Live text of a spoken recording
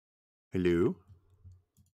Hello?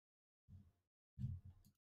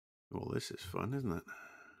 Well, this is fun, isn't it?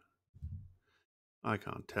 I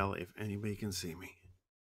can't tell if anybody can see me.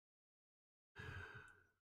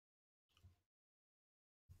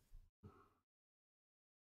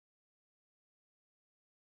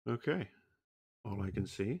 Okay. All I can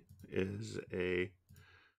see is a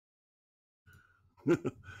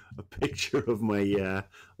a picture of my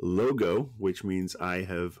logo, which means I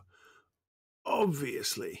have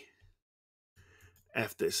obviously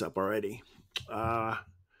effed this up already. Uh,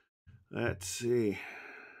 let's see.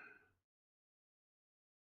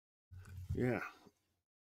 Yeah,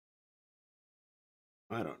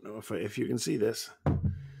 I don't know if you can see this.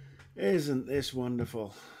 Isn't this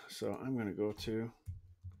wonderful? So I'm going to go to.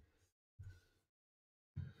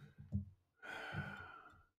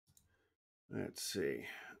 Let's see.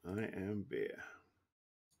 I am beer.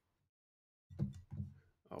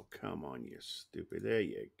 Oh, come on, you stupid. There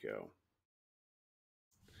you go.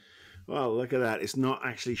 Well, look at that. It's not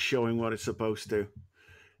actually showing what it's supposed to.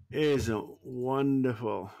 Isn't it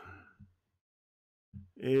wonderful?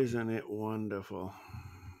 Isn't it wonderful?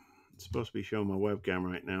 It's supposed to be showing my webcam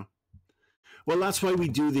right now. Well, that's why we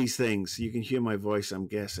do these things. You can hear my voice, I'm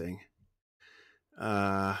guessing.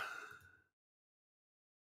 Well,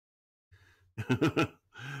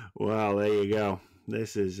 there you go.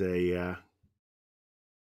 This is a.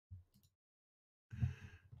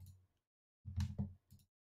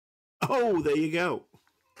 Oh, there you go.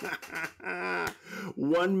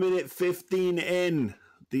 1 minute 15 in.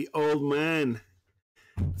 The old man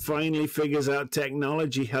finally figures out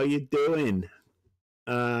technology. How you doing?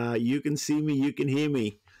 You can see me, you can hear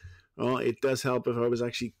me. Well, it does help if I was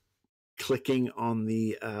actually clicking on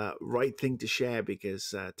the right thing to share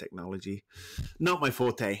because technology, not my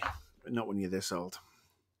forte, not when you're this old.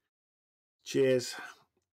 Cheers.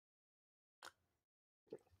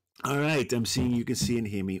 All right, I'm seeing you can see and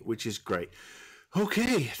hear me, which is great.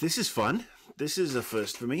 Okay, this is fun. This is a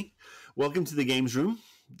first for me. Welcome to the Games Room,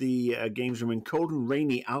 the Games Room in cold and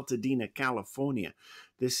rainy Altadena, California.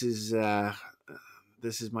 This is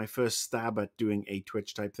my first stab at doing a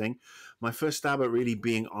Twitch type thing. My first stab at really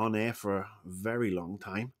being on air for a very long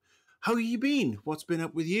time. How have you been? What's been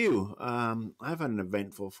up with you? I've had an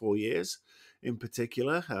eventful 4 years. In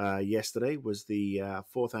particular, yesterday was the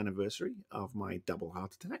 4th anniversary of my double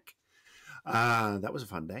heart attack. That was a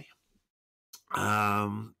fun day.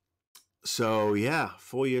 So yeah,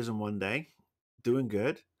 4 years in one day, doing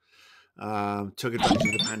good. Took advantage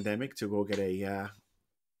of the pandemic to go get a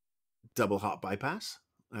double heart bypass.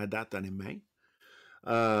 I had that done in May,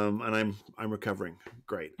 and I'm recovering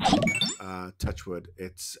great. Touch wood.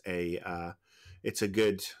 It's a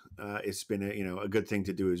good. It's been a good thing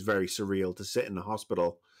to do. It's very surreal to sit in the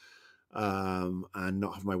hospital and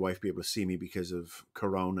not have my wife be able to see me because of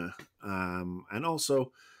Corona, and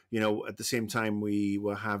also at the same time we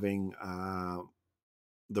were having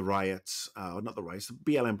the riots, not the riots, the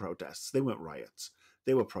BLM protests. They weren't riots.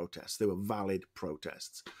 They were protests. They were valid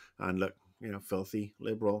protests. And look, filthy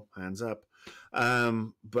liberal, hands up.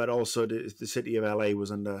 But also the city of LA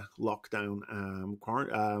was under lockdown.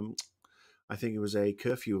 I think it was a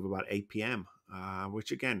curfew of about 8 p.m.,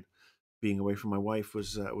 which again, being away from my wife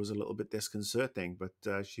was a little bit disconcerting. But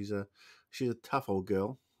she's a tough old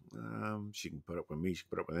girl. She can put up with me. She can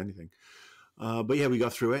put up with anything. But yeah, we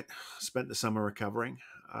got through it. Spent the summer recovering.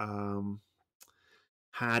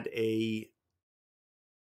 Had a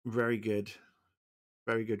very good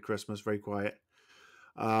Christmas, very quiet.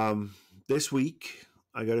 This week,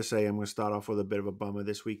 I got to say, I'm going to start off with a bit of a bummer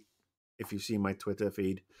this week. If you've seen my Twitter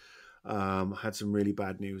feed, had some really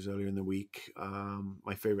bad news earlier in the week.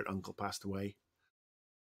 My favorite uncle passed away.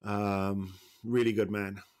 Really good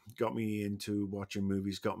man. Got me into watching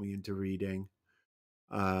movies, got me into reading.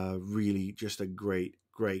 Really just a great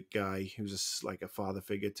guy. He was like a father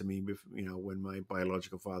figure to me, when my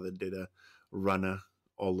biological father did a runner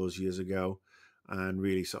all those years ago, and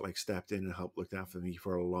really sort of like stepped in and helped look after me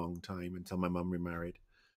for a long time until my mum remarried.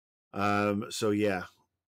 So yeah,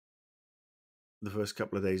 the first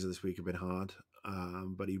couple of days of this week have been hard,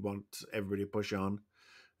 but he wants everybody to push on,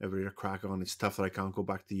 everybody to crack on. It's tough that I can't go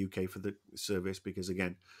back to the UK for the service because,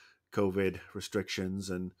 again, COVID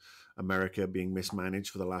restrictions and America being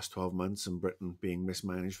mismanaged for the last 12 months and Britain being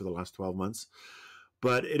mismanaged for the last 12 months.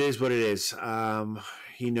 But it is what it is.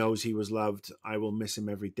 He knows he was loved. I will miss him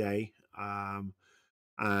every day.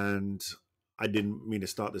 And I didn't mean to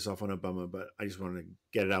start this off on a bummer, but I just wanted to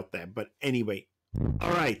get it out there. But anyway,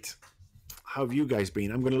 all right. How have you guys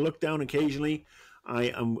been? I'm going to look down occasionally.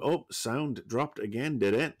 Sound dropped again,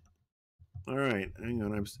 did it? All right, hang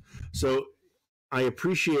on. So I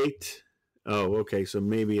appreciate Oh, okay. So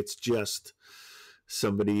maybe it's just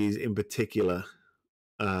somebody in particular.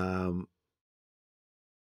 Um,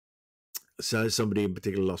 so somebody in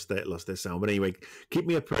particular lost their sound. But anyway, keep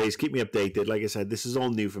me appraised, keep me updated. Like I said, this is all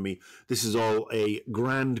new for me. This is all a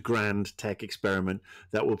grand tech experiment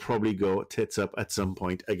that will probably go tits up at some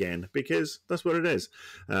point again, because that's what it is.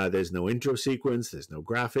 There's no intro sequence, there's no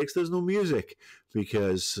graphics, there's no music,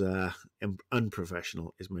 because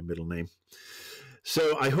unprofessional is my middle name.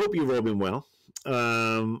 So I hope you've all been well.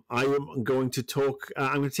 I am going to talk.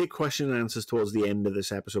 I'm going to take question and answers towards the end of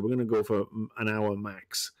this episode. We're going to go for an hour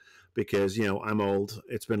max, because I'm old.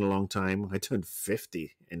 It's been a long time. I turned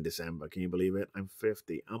 50 in December. Can you believe it? I'm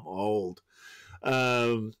 50. I'm old.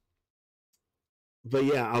 But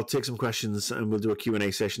yeah, I'll take some questions and we'll do a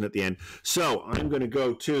Q&A session at the end. So I'm going to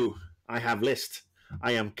go to. I have list.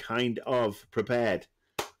 I am kind of prepared.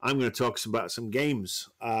 I'm going to talk about some games,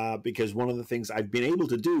 because one of the things I've been able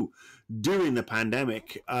to do during the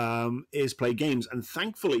pandemic is play games. And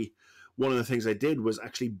thankfully, one of the things I did was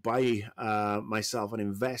actually buy myself and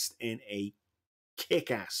invest in a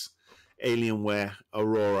kick-ass Alienware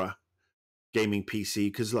Aurora gaming PC.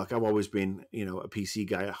 Because, look, I've always been, a PC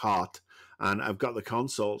guy at heart, and I've got the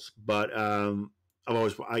consoles, but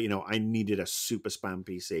I needed a super spam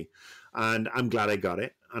PC, and I'm glad I got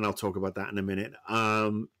it, and I'll talk about that in a minute.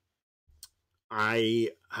 I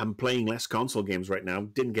am playing less console games right now.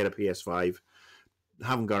 Didn't get a PS5.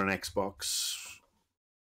 Haven't got an Xbox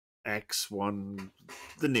X1,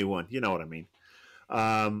 the new one. You know what I mean.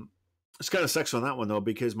 It's kind of sucks on that one, though,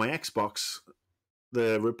 because my Xbox,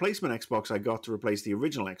 the replacement Xbox I got to replace the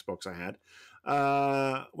original Xbox I had,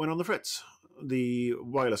 went on the fritz. The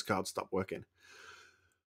wireless card stopped working.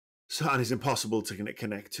 So, and it's impossible to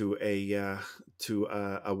connect to a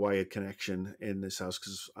wired connection in this house,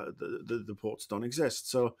 because the ports don't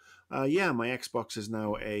exist. So, my Xbox is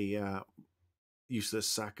now a useless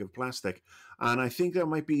sack of plastic, and I think that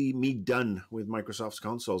might be me done with Microsoft's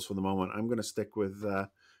consoles for the moment. I'm going to stick with my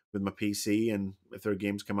PC, and if there are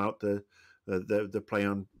games come out, the play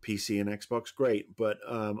on PC and Xbox, great. But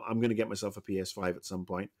I'm going to get myself a PS5 at some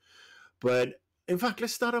point. But in fact,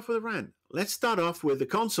 let's start off with a rant. Let's start off with the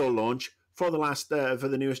console launch for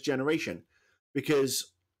the newest generation,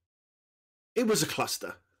 because it was a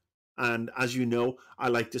cluster. And as you know, I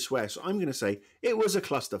like to swear, so I'm going to say it was a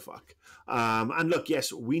clusterfuck. And look,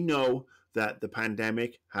 yes, we know that the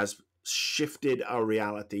pandemic has shifted our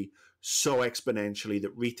reality so exponentially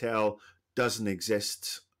that retail doesn't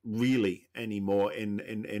exist really anymore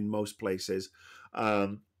in most places,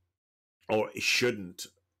 or it shouldn't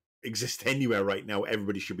exist anywhere right now.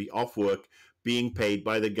 Everybody should be off work, being paid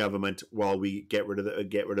by the government while we get rid of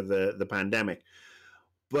the pandemic.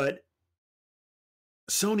 But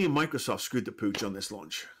Sony and Microsoft screwed the pooch on this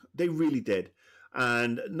launch. They really did.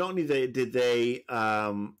 And not only did they,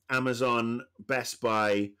 Amazon, Best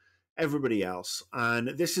Buy, everybody else. And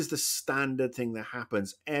this is the standard thing that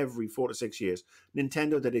happens every 4 to 6 years.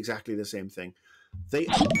 Nintendo did exactly the same thing. They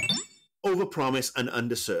overpromise and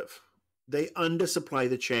underserve. They undersupply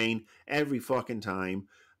the chain every fucking time,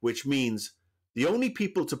 which means the only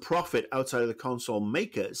people to profit outside of the console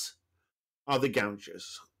makers are the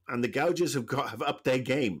gougers. And the gougers have upped their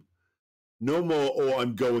game. No more,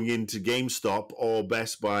 I'm going into GameStop or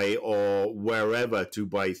Best Buy or wherever to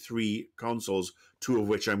buy 3 consoles, 2 of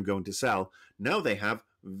which I'm going to sell. Now they have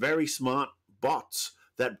very smart bots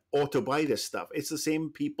that auto-buy this stuff. It's the same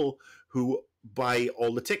people who buy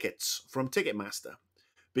all the tickets from Ticketmaster,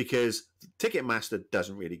 because Ticketmaster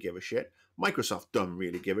doesn't really give a shit. Microsoft doesn't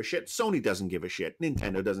really give a shit. Sony doesn't give a shit.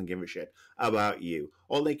 Nintendo doesn't give a shit about you.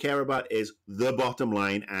 All they care about is the bottom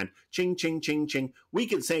line and ching, ching, ching, ching. We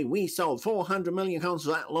could say we sold 400 million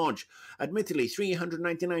consoles at launch. Admittedly,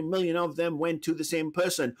 399 million of them went to the same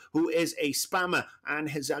person who is a spammer and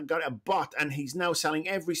has got a bot, and he's now selling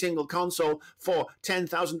every single console for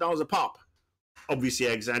 $10,000 a pop. Obviously,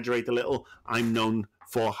 I exaggerate a little. I'm known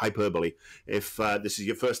for hyperbole. If this is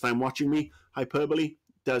your first time watching me, hyperbole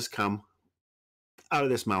does come out of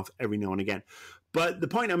this mouth every now and again. But the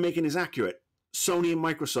point I'm making is accurate. Sony and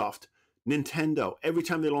Microsoft, Nintendo, every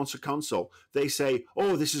time they launch a console, they say,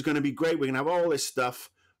 oh, this is going to be great. We're going to have all this stuff.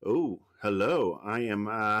 Oh, hello. I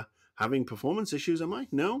am having performance issues, am I?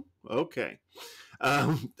 No? Okay.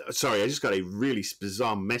 Sorry, I just got a really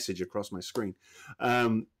bizarre message across my screen.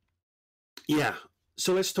 Yeah.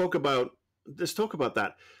 So let's talk about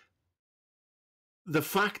that. The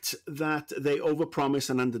fact that they overpromise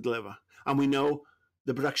and underdeliver, and we know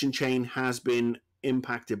the production chain has been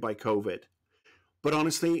impacted by COVID. But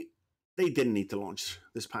honestly, they didn't need to launch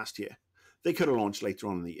this past year. They could have launched later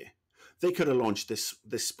on in the year. They could have launched this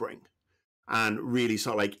spring. and really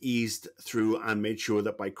sort of like eased through and made sure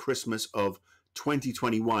that by Christmas of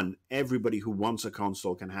 2021, everybody who wants a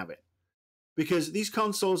console can have it. Because these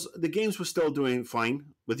consoles, the games were still doing fine,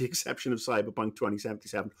 with the exception of Cyberpunk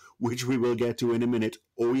 2077, which we will get to in a minute.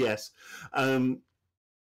 Oh, yes.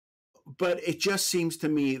 But it just seems to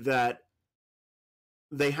me that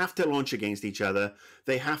they have to launch against each other.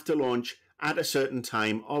 They have to launch at a certain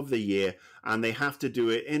time of the year, and they have to do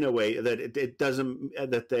it in a way that it doesn't,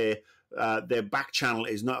 that their back channel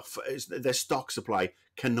is not, their stock supply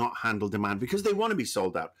cannot handle demand, because they want to be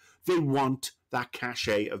sold out. They want that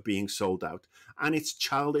cachet of being sold out. And it's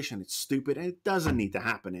childish and it's stupid, and it doesn't need to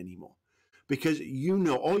happen anymore. Because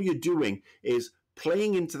all you're doing is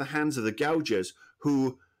playing into the hands of the gougers,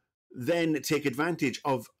 who then take advantage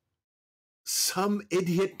of some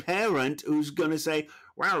idiot parent who's going to say,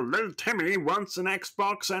 well, little Timmy wants an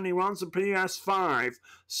Xbox and he wants a PS5,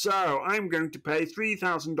 so I'm going to pay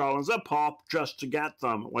 $3,000 a pop just to get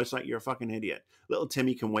them. Well, it's like, you're a fucking idiot. Little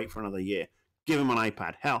Timmy can wait for another year. Give him an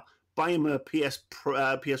iPad. Hell, buy him a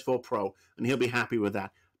PS4 Pro, and he'll be happy with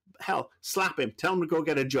that. Hell, slap him. Tell him to go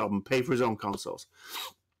get a job and pay for his own consoles.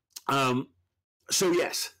 So,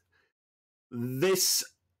 yes, this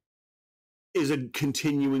is a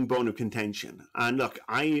continuing bone of contention. And look,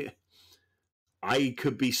 I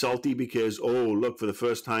could be salty because, look, for the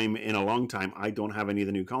first time in a long time, I don't have any of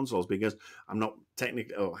the new consoles because I'm not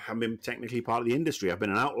technically, haven't been technically part of the industry. I've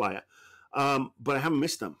been an outlier. But I haven't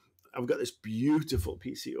missed them. I've got this beautiful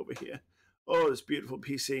PC over here. Oh, this beautiful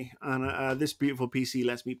PC. And this beautiful PC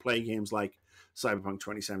lets me play games like Cyberpunk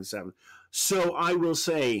 2077. So I will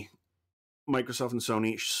say, Microsoft and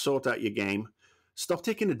Sony, sort out your game. Stop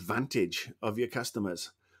taking advantage of your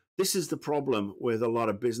customers. This is the problem with a lot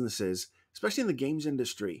of businesses, especially in the games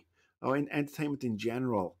industry or in entertainment in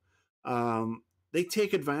general. They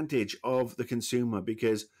take advantage of the consumer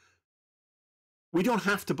because we don't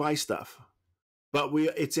have to buy stuff, but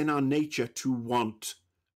it's in our nature to want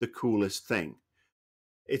the coolest thing.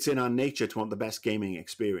 It's in our nature to want the best gaming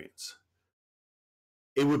experience.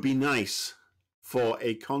 It would be nice for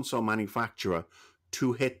a console manufacturer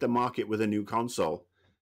to hit the market with a new console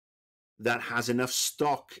that has enough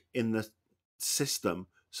stock in the system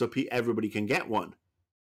so everybody can get one.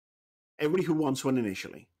 Everybody who wants one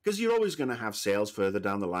initially. Because you're always going to have sales further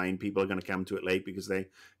down the line. People are going to come to it late because they're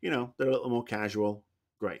a little more casual.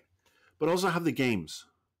 Great. But also have the games.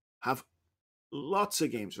 Have lots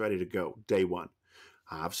of games ready to go day one.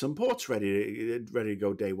 Have some ports ready to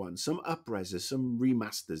go day one. Some up-reses, some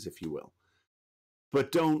remasters, if you will.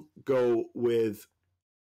 But don't go with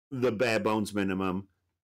the bare bones minimum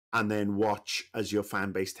and then watch as your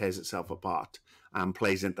fan base tears itself apart and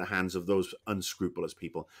plays into the hands of those unscrupulous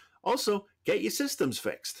people. Also, get your systems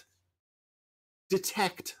fixed.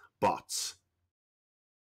 Detect bots.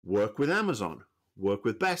 Work with Amazon. Work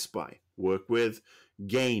with Best Buy. Work with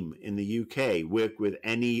Game in the UK. Work with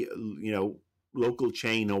any local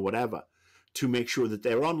chain or whatever to make sure that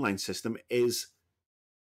their online system is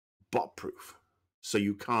bot-proof. So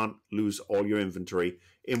you can't lose all your inventory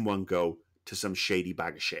in one go to some shady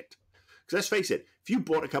bag of shit. Because let's face it, if you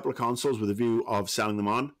bought a couple of consoles with a view of selling them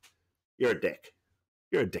on, you're a dick.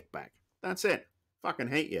 You're a dickbag. That's it. Fucking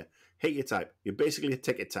hate you. Hate your type. You're basically a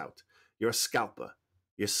ticket tout. You're a scalper.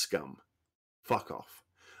 You're scum. Fuck off.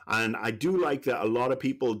 And I do like that a lot of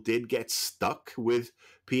people did get stuck with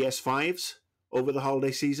PS5s over the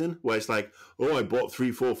holiday season, where it's like, I bought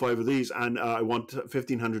 3, 4, 5 of these and I want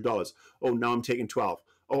 $1,500. Oh, now I'm taking 12.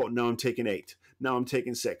 Oh, now I'm taking 8. Now I'm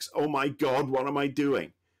taking 6. Oh my God, what am I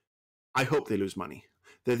doing? I hope they lose money.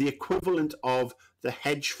 They're the equivalent of the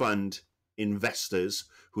hedge fund investors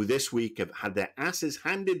who this week have had their asses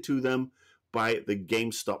handed to them by the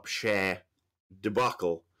GameStop share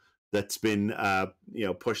debacle that's been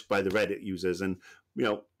pushed by the Reddit users. And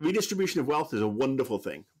redistribution of wealth is a wonderful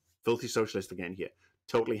thing. Filthy socialist again here.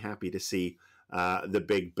 Totally happy to see the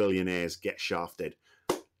big billionaires get shafted.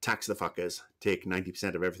 Tax the fuckers. Take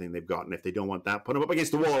 90% of everything they've got. And if they don't want that, put them up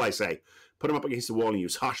against the wall, I say. Put them up against the wall and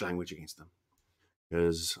use harsh language against them.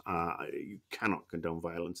 Because you cannot condone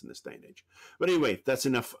violence in this day and age. But anyway, that's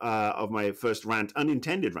enough of my first rant,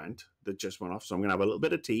 unintended rant that just went off. So I'm going to have a little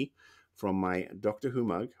bit of tea from my Doctor Who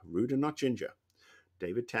mug, Rude and Not Ginger,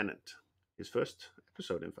 David Tennant. His first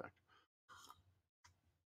episode, in fact.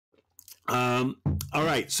 All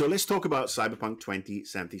right, so let's talk about Cyberpunk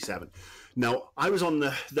 2077. Now, I was on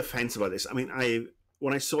the fence about this. I mean,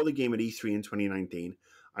 when I saw the game at E3 in 2019,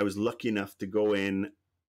 I was lucky enough to go in,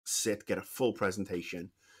 sit, get a full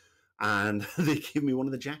presentation, and they gave me one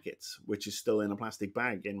of the jackets, which is still in a plastic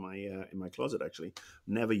bag in my closet, actually.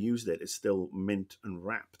 Never used it. It's still mint and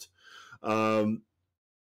wrapped.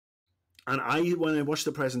 And when I watched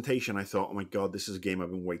the presentation, I thought, oh my God, this is a game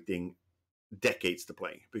I've been waiting decades to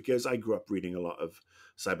play, because I grew up reading a lot of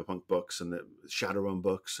cyberpunk books and the Shadowrun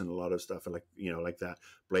books and a lot of stuff like, like that.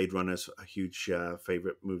 Blade Runner's a huge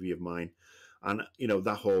favorite movie of mine. And,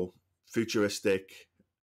 that whole futuristic,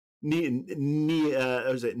 near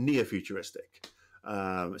futuristic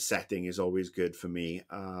setting is always good for me.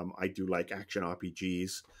 I do like action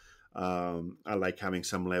RPGs. I like having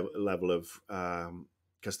some level of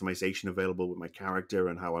customization available with my character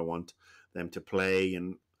and how I want them to play.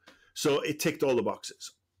 And so it ticked all the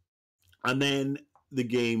boxes. And then the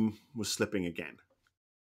game was slipping again.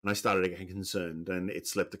 And I started getting concerned. And it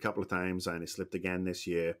slipped a couple of times, and it slipped again this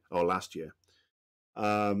year, or last year.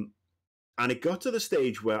 And it got to the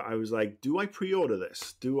stage where I was like, do I pre-order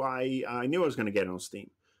this? I knew I was going to get it on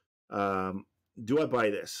Steam. Do I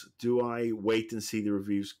buy this? Do I wait and see the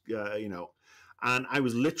reviews? And I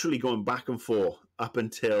was literally going back and forth up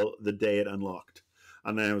until the day it unlocked.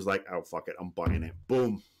 And then I was like, oh, fuck it, I'm buying it.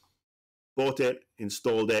 Boom. Bought it,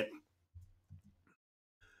 installed it.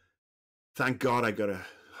 Thank God I got a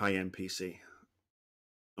high-end PC.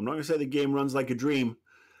 I'm not going to say the game runs like a dream,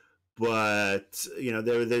 but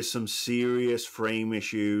there's some serious frame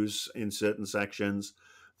issues in certain sections.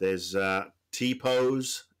 There's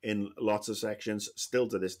T-pose in lots of sections still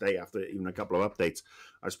to this day, after even a couple of updates.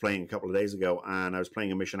 I was playing a couple of days ago, and I was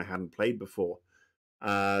playing a mission I hadn't played before.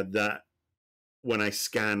 That when I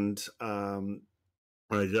scanned, when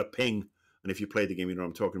I did a ping, and if you play the game, you know what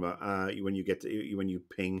I'm talking about. When you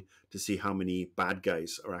ping to see how many bad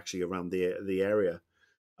guys are actually around the area,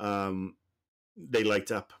 they light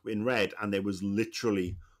up in red, and there was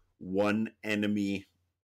literally one enemy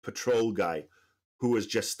patrol guy who was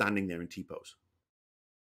just standing there in T-pose.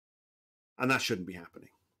 And that shouldn't be happening.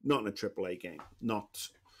 Not in a AAA game. Not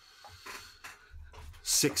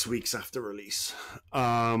 6 weeks after release.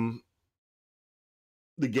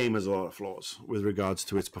 The game has a lot of flaws with regards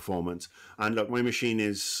to its performance. And look, my machine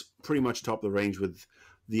is pretty much top of the range, with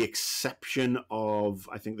the exception of,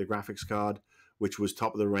 I think, the graphics card, which was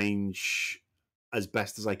top of the range as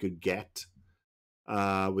best as I could get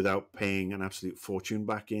without paying an absolute fortune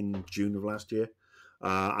back in June of last year.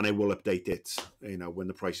 And I will update it, when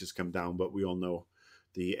the prices come down. But we all know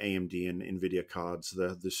the AMD and NVIDIA cards,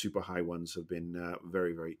 the super high ones, have been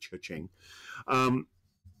very, very cha-ching.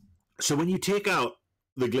 So when you take out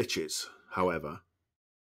the glitches, however,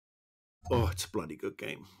 it's a bloody good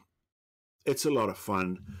game. It's a lot of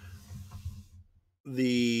fun.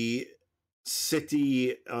 The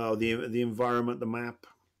city, the environment, the map,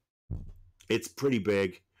 it's pretty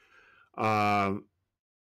big.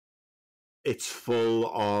 It's full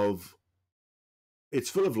of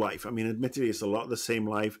life. I mean, admittedly, it's a lot of the same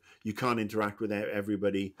life. You can't interact with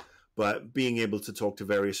everybody, but being able to talk to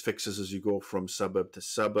various fixers as you go from suburb to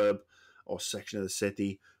suburb or section of the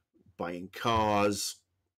city, buying cars,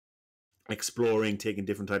 exploring, taking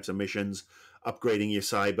different types of missions, upgrading your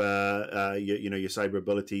cyber, your cyber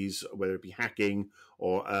abilities, whether it be hacking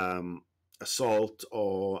or assault,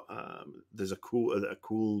 or there's a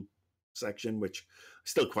cool section which I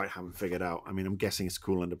still quite haven't figured out. I mean, I'm guessing it's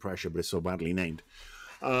cool under pressure, but it's so badly named.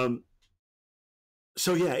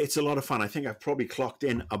 So yeah, it's a lot of fun. I think I've probably clocked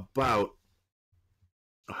in about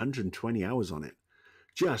 120 hours on it,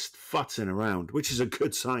 just futzing around, which is a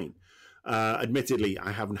good sign. Admittedly,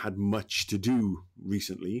 I haven't had much to do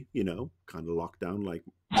recently, kind of lockdown like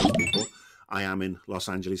most people. I am in Los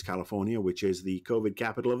Angeles, California, which is the COVID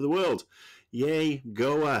capital of the world. Yay,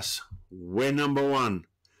 go us. We're number one.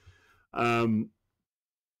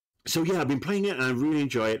 So yeah, I've been playing it and I really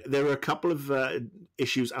enjoy it. There are a couple of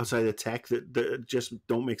issues outside the tech that just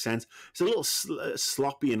don't make sense. It's a little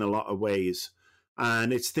sloppy in a lot of ways,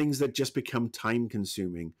 and it's things that just become time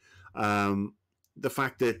consuming. The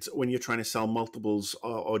fact that when you're trying to sell multiples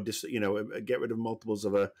or get rid of multiples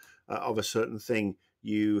of a certain thing,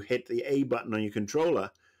 you hit the A button on your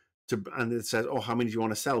controller and it says, how many do you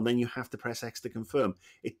want to sell? Then you have to press X to confirm.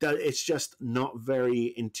 It's just not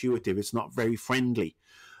very intuitive. It's not very friendly.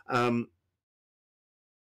 Then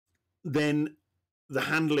the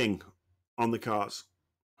handling on the cars,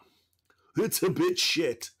 it's a bit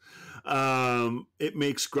shit. It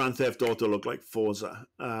makes Grand Theft Auto look like Forza,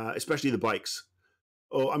 especially the bikes.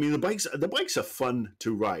 I mean, the bikes are fun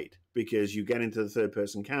to ride because you get into the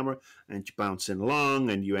third-person camera and you're bouncing along,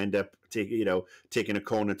 and you end up taking a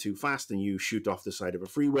corner too fast, and you shoot off the side of a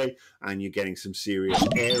freeway, and you're getting some serious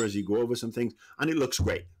air as you go over some things, and it looks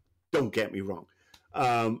great. Don't get me wrong,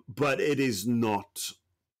 but it is not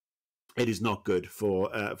good for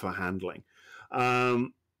handling.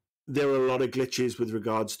 There are a lot of glitches with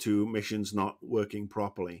regards to missions not working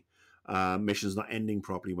properly. missions not ending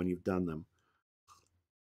properly when you've done them.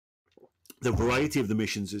 The variety of the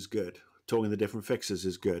missions is good. Talking the different fixes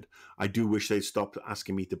is good. I do wish they'd stop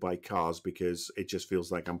asking me to buy cars, because it just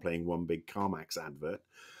feels like I'm playing one big CarMax advert.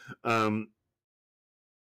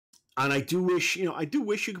 And I do wish, you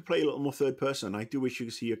could play a little more third person. I do wish you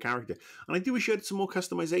could see your character, and I do wish you had some more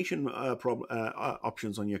customization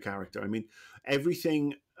options on your character. I mean,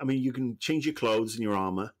 everything. I mean, you can change your clothes and your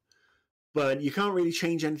armor, but you can't really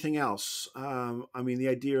change anything else. I mean, the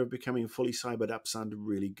idea of becoming fully cybered up sounded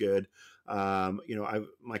really good.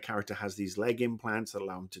 My character has these leg implants that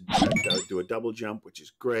allow him to do a double jump, which is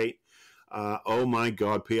great. Oh my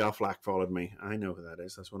God, PR Flack followed me. I know who that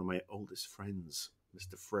is. That's one of my oldest friends,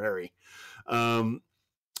 Mr. Frary.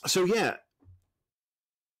 So yeah,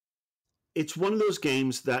 it's one of those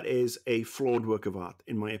games that is a flawed work of art,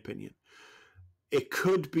 in my opinion. It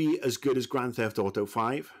could be as good as Grand Theft Auto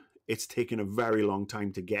 5. It's taken a very long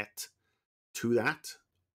time to get to that.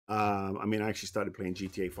 I mean, I actually started playing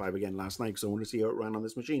GTA 5 again last night because I wanted to see how it ran on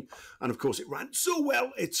this machine. And of course, it ran so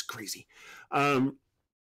well, it's crazy.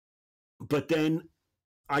 But then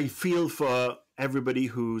I feel for everybody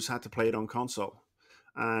who's had to play it on console.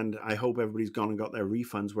 And I hope everybody's gone and got their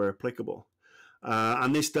refunds where applicable.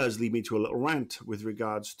 And this does lead me to a little rant with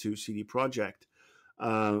regards to CD Projekt.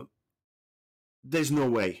 There's no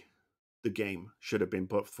way the game should have been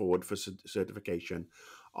put forward for certification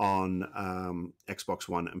on Xbox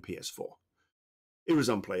One and PS4. It was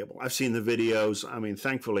unplayable. I've seen the videos. I mean,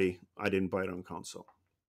 thankfully, I didn't buy it on console.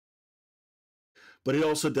 But it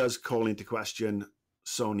also does call into question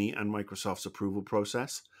Sony and Microsoft's approval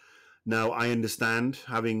process. Now, I understand,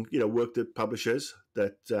 having worked at publishers,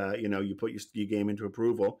 that you put your game into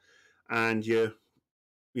approval, and you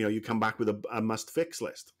come back with a must-fix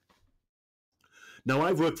list. Now,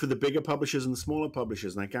 I've worked for the bigger publishers and the smaller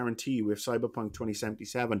publishers, and I guarantee you, if Cyberpunk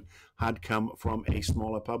 2077 had come from a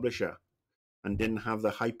smaller publisher and didn't have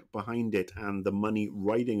the hype behind it and the money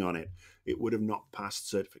riding on it, it would have not passed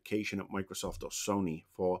certification at Microsoft or Sony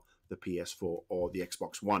for the PS4 or the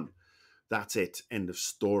Xbox One. That's it. End of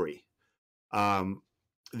story.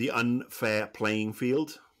 The unfair playing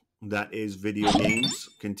field that is video games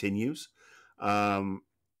continues.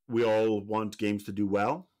 We all want games to do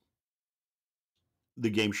well. The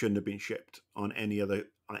game shouldn't have been shipped on any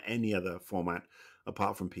other format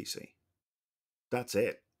apart from PC. That's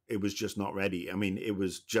it. It was just not ready. I mean, it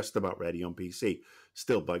was just about ready on PC.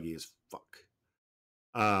 Still buggy as fuck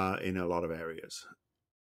in a lot of areas.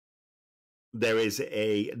 There is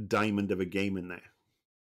a diamond of a game in there.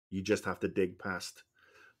 You just have to dig past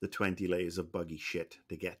the 20 layers of buggy shit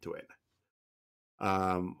to get to it.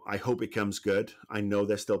 I hope it comes good. I know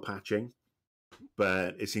they're still patching,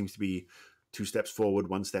 but it seems to be 2 steps forward,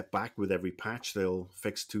 1 step back. With every patch, they'll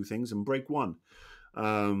fix 2 things and break 1.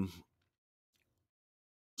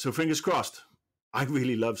 So fingers crossed. I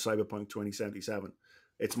really love Cyberpunk 2077.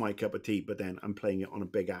 It's my cup of tea, but then I'm playing it on a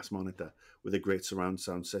big-ass monitor with a great surround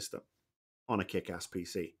sound system on a kick-ass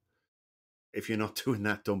PC. If you're not doing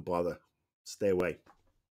that, don't bother. Stay away.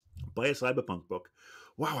 Buy a Cyberpunk book.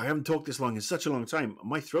 Wow, I haven't talked this long in such a long time.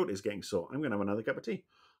 My throat is getting sore. I'm going to have another cup of tea.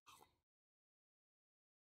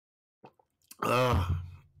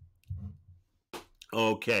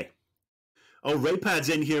 Okay. Oh, Raypad's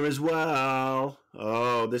in here as well.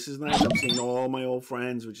 Oh, this is nice. I'm seeing all my old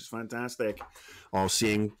friends, which is fantastic. Or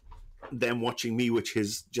seeing them watching me, which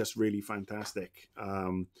is just really fantastic.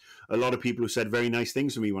 A lot of people who said very nice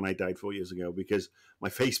things to me when I died 4 years ago, because my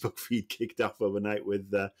Facebook feed kicked off overnight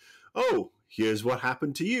with, oh, here's what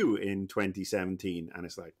happened to you in 2017. And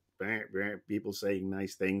it's like, people saying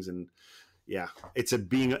nice things. And yeah,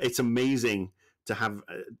 it's amazing to have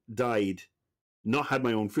died, not had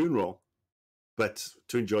my own funeral, but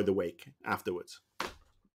to enjoy the wake afterwards.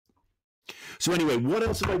 So anyway, what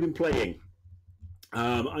else have I been playing?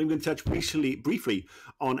 I'm going to touch briefly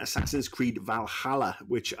on Assassin's Creed Valhalla,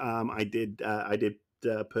 which I did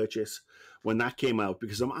purchase when that came out,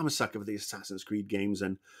 because I'm a sucker for the Assassin's Creed games,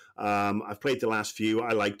 and I've played the last few.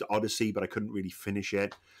 I liked Odyssey, but I couldn't really finish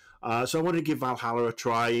it. So I wanted to give Valhalla a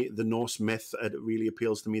try. The Norse myth really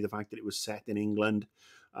appeals to me. The fact that it was set in England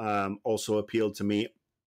also appealed to me.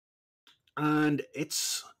 And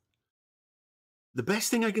it's the best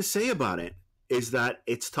thing I can say about it is that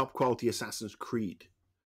it's top quality Assassin's Creed.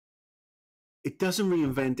 It doesn't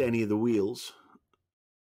reinvent any of the wheels.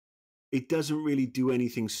 It doesn't really do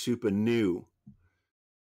anything super new.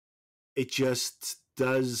 It just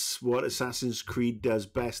does what Assassin's Creed does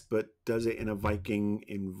best, but does it in a Viking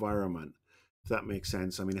environment, if that makes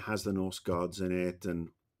sense. I mean, it has the Norse gods in it, and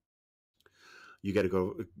You get to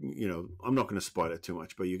go. I'm not going to spoil it too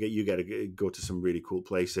much, but you get to go to some really cool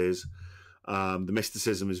places. The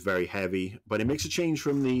mysticism is very heavy, but it makes a change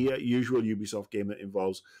from the usual Ubisoft game that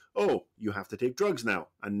involves, oh, you have to take drugs now,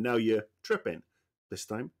 and now you're tripping. This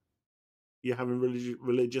time, you're having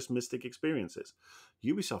religious mystic experiences.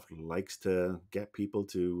 Ubisoft likes to get people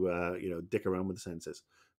to, dick around with the senses.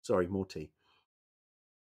 Sorry, more tea.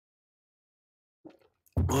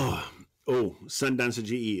 Oh, Sundancer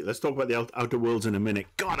GE. Let's talk about the Outer Worlds in a minute.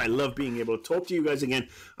 God, I love being able to talk to you guys again,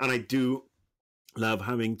 and I do love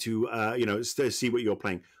having to, see what you're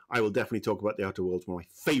playing. I will definitely talk about the Outer Worlds, one of my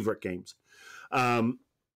favorite games. So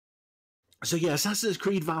yeah, Assassin's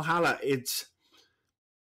Creed Valhalla. It's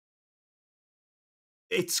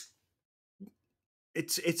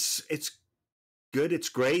good. It's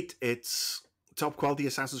great. It's top quality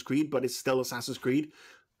Assassin's Creed, but it's still Assassin's Creed,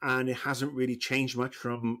 and it hasn't really changed much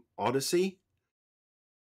from Odyssey.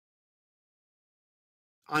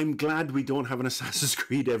 I'm glad we don't have an Assassin's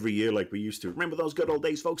Creed every year like we used to. Remember those good old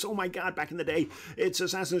days, folks? Oh my God, back in the day, it's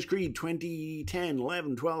Assassin's Creed 2010,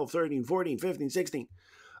 11, 12, 13, 14, 15, 16.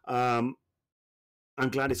 I'm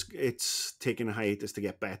glad it's taken a hiatus to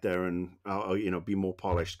get better and be more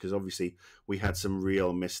polished, because obviously we had some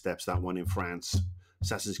real missteps. That one in France,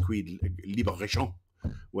 Assassin's Creed Liberation,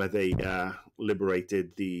 where they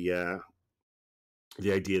liberated the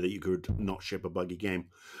idea that you could not ship a buggy game.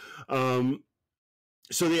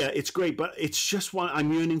 So yeah, it's great, but it's just one.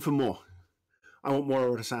 I'm yearning for more. I want more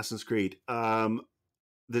of Assassin's Creed.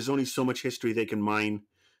 There's only so much history they can mine.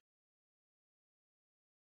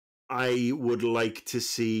 I would like to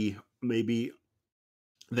see maybe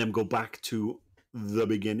them go back to the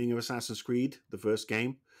beginning of Assassin's Creed, the first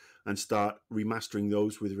game, and start remastering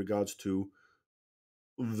those with regards to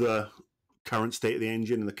the current state of the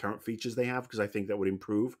engine and the current features they have, because I think that would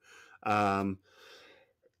improve.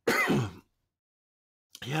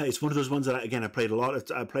 Yeah, it's one of those ones that I played a lot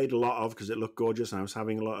of because it looked gorgeous and I was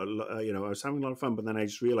having a lot of fun. But then I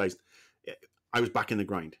just realized I was back in the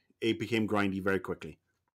grind. It became grindy very quickly,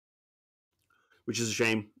 which is a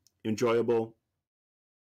shame. Enjoyable,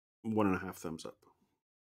 1.5 thumbs up.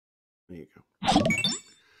 There you go.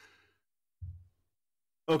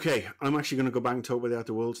 Okay, I'm actually going to go back and talk about the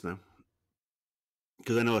Outer Worlds now,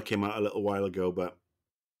 because I know it came out a little while ago, but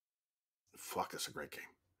fuck, that's a great game.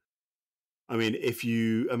 I mean,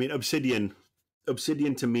 Obsidian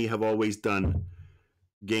to me have always done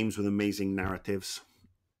games with amazing narratives,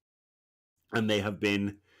 and they've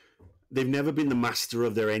never been the master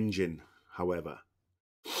of their engine. However,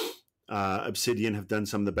 Obsidian have done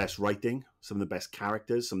some of the best writing, some of the best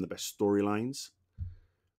characters, some of the best storylines.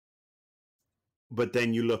 But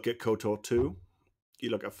then you look at KOTOR 2, you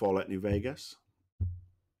look at Fallout New Vegas,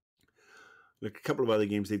 look a couple of other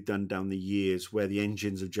games they've done down the years where the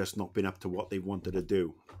engines have just not been up to what they wanted to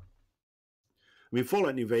do. I mean,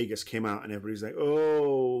 Fallout New Vegas came out and everybody's like,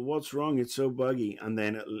 "Oh, what's wrong? It's so buggy." And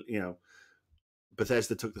then,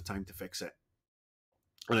 Bethesda took the time to fix it,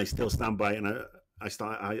 and I still stand by, and I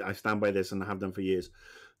stand by this, and I have done for years,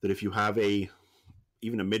 that if you have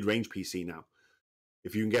even a mid-range PC now,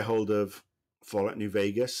 if you can get hold of Fallout New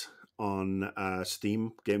Vegas on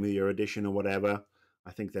Steam, Game of the Year edition or whatever,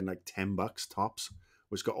 I think they're like $10 tops,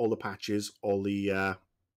 which got all the patches, all the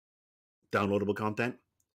downloadable content.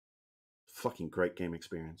 Fucking great game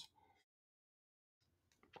experience.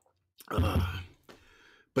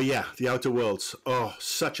 But yeah, the Outer Worlds. Oh,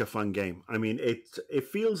 such a fun game. I mean, it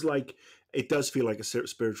does feel like a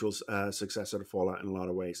spiritual successor to Fallout in a lot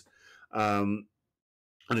of ways. And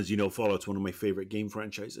as you know, Fallout's one of my favorite game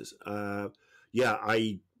franchises. Yeah,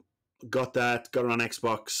 I got it on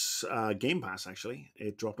Xbox Game Pass, actually.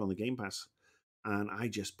 It dropped on the Game Pass. And I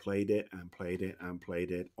just played it and played it and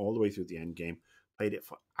played it all the way through the end game. Played it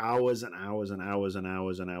for hours and hours and hours and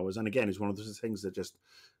hours and hours. And again, it's one of those things that just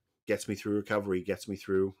gets me through recovery, gets me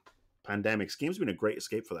through pandemics. Games have been a great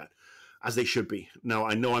escape for that, as they should be. Now,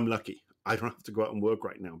 I know I'm lucky. I don't have to go out and work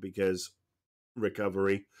right now because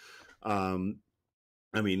recovery.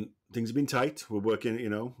 I mean, things have been tight. We're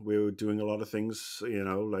working, we're doing a lot of things,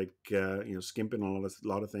 like, skimping on a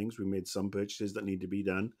lot of things. We made some purchases that need to be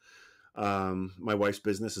done. My wife's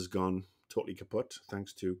business has gone totally kaput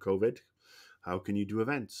thanks to COVID. How can you do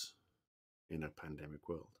events in a pandemic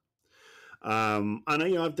world? And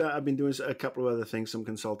I've been doing a couple of other things, some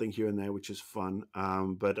consulting here and there, which is fun.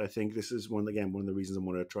 But I think this is one of the reasons I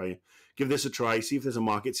want to give this a try, see if there's a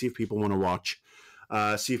market, see if people want to watch,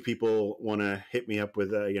 see if people want to hit me up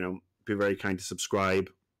with, be very kind to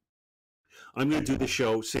subscribe. I'm going to do the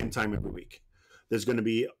show same time every week. There's going to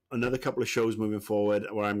be another couple of shows moving forward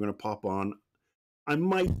where I'm going to pop on. I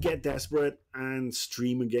might get desperate and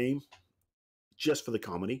stream a game just for the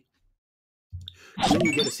comedy. Then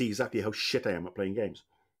you get to see exactly how shit I am at playing games.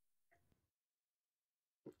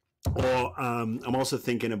 Or I'm also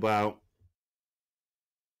thinking about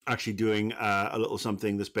actually doing a little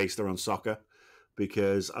something that's based around soccer,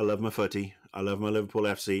 because I love my footy. I love my Liverpool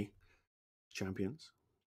FC champions.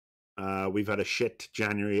 We've had a shit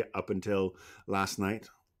January up until last night,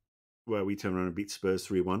 where we turned around and beat Spurs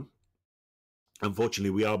 3-1. Unfortunately,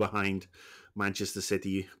 we are behind Manchester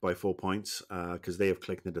City by 4 points because they have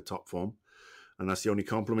clicked into top form. And that's the only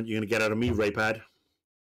compliment you're going to get out of me, Raypad.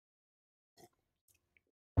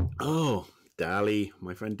 Oh, Dali.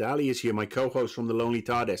 My friend Dali is here, my co-host from the Lonely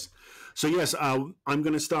TARDIS. So, yes, I'm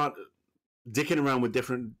going to start dicking around with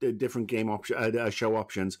different game show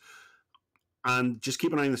options, and just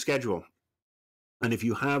keep an eye on the schedule. And if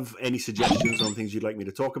you have any suggestions on things you'd like me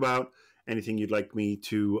to talk about, anything you'd like me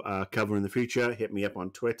to cover in the future, hit me up on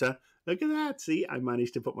Twitter. Look at that. See, I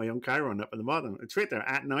managed to put my own Chiron up at the bottom. Twitter,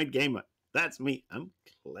 @NightGamer. That's me. I'm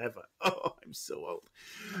clever. Oh, I'm so old.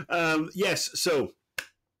 Yes, so,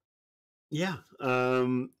 yeah.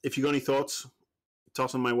 If you got any thoughts,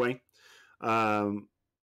 toss them my way.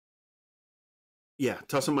 Yeah,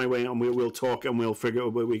 toss them my way, and we'll talk, and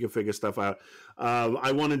we can figure stuff out.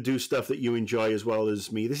 I want to do stuff that you enjoy as well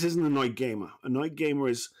as me. This isn't Annoyed Gamer. Annoyed Gamer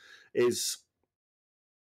is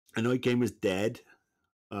Annoyed Gamer's dead.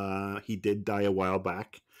 He did die a while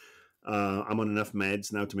back. I'm on enough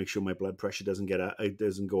meds now to make sure my blood pressure doesn't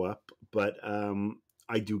go up, but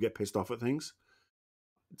I do get pissed off at things.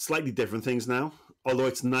 Slightly different things now. Although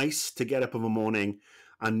it's nice to get up in the morning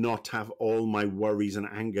and not have all my worries and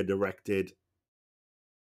anger directed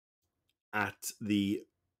at the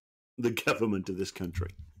government of this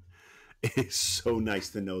country. It's so nice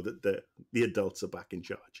to know that the adults are back in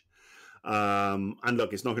charge. And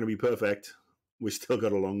look, it's not going to be perfect. We've still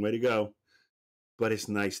got a long way to go. But it's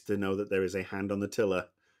nice to know that there is a hand on the tiller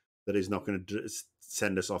that is not going to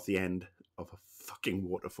send us off the end of a fucking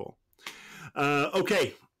waterfall.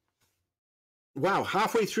 Okay. Wow,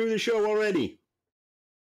 halfway through the show already.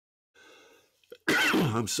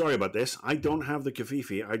 I'm sorry about this. I don't have the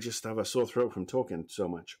kafifi. I just have a sore throat from talking so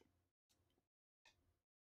much.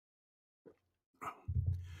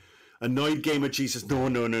 Annoyed Gamer, Jesus. No.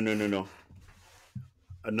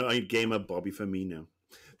 Annoyed Gamer, Bobby Firmino.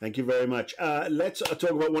 Thank you very much. Let's talk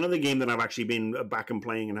about one other game that I've actually been back and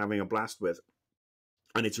playing and having a blast with.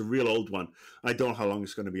 And it's a real old one. I don't know how long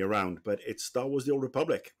it's going to be around, but it's Star Wars The Old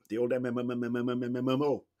Republic, the old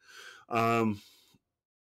MMO.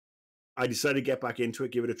 I decided to get back into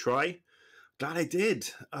it, give it a try. Glad I did.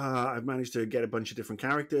 I've managed to get a bunch of different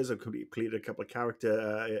characters. I've completed a couple of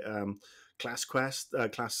character class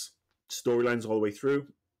storylines all the way through.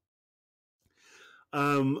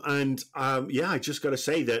 Yeah, I just got to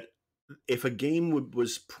say that if a game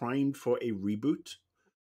was primed for a reboot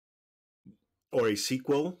or a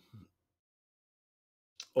sequel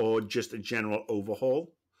or just a general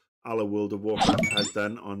overhaul, a la World of Warcraft has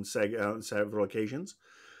done on several occasions,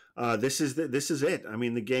 this is it. I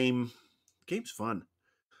mean, the game's fun.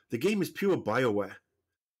 The game is pure BioWare.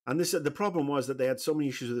 And the problem was that they had so many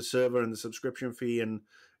issues with the server and the subscription fee, and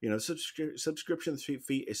subscription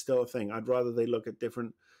fee is still a thing. I'd rather they look at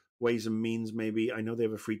different ways and means. Maybe I know they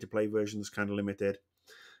have a free-to-play version that's kind of limited,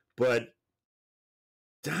 but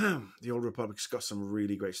damn, the Old Republic's got some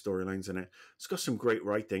really great storylines in it. It's got some great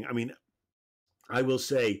writing. I mean, I will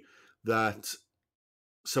say that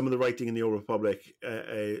some of the writing in the Old Republic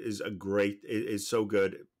is so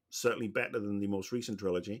good, certainly better than the most recent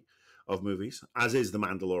trilogy of movies, as is The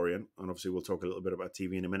Mandalorian, and obviously we'll talk a little bit about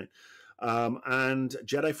TV in a minute. And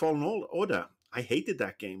Jedi Fallen Order. I hated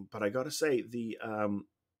that game, but I got to say the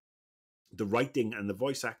writing and the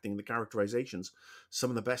voice acting, the characterizations,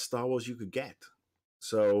 some of the best Star Wars you could get.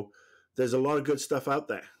 So there's a lot of good stuff out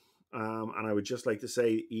there. And I would just like to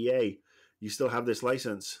say, EA, you still have this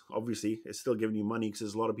license. Obviously, it's still giving you money because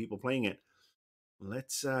there's a lot of people playing it.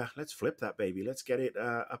 Let's flip that baby. Let's get it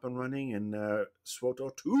up and running. And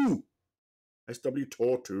SWTOR 2.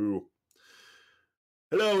 SWTOR 2.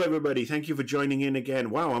 Hello, everybody. Thank you for joining in again.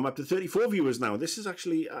 Wow, I'm up to 34 viewers now. This is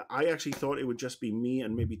actually, I actually thought it would just be me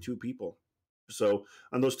and maybe 2 people. So,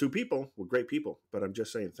 and those 2 people were great people. But I'm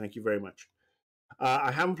just saying, thank you very much.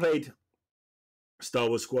 I haven't played Star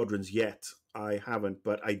Wars Squadrons yet. I haven't,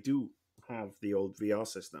 but I do have the old VR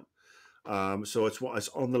system. So it's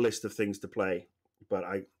on the list of things to play. But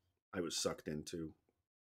I was sucked into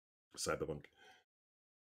Cyberpunk.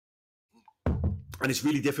 And it's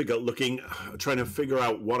really difficult trying to figure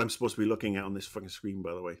out what I'm supposed to be looking at on this fucking screen,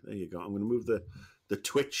 by the way. There you go. I'm going to move the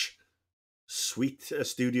Twitch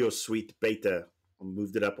Studio Suite beta. I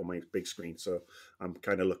moved it up on my big screen, so I'm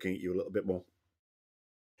kind of looking at you a little bit more.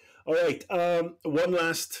 All right. One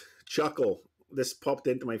last chuckle. This popped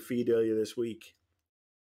into my feed earlier this week.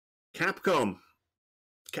 Capcom.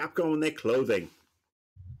 Capcom and their clothing.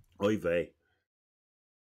 Oy vey.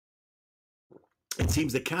 It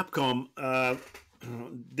seems that Capcom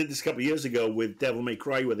did this a couple of years ago with Devil May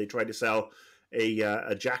Cry, where they tried to sell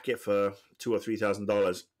a jacket for $2,000 or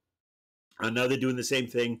 $3,000, and now they're doing the same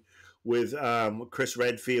thing with Chris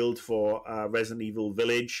Redfield for Resident Evil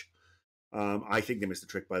Village. I think they missed a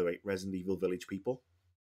trick, by the way. Resident Evil Village people,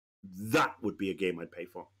 that would be a game I'd pay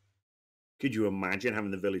for. Could you imagine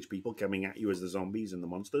having the Village people coming at you as the zombies and the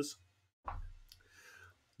monsters?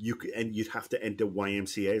 And you'd have to enter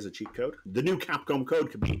YMCA as a cheat code. The new Capcom code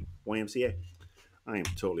could be YMCA. I am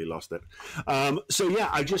totally lost it. So yeah,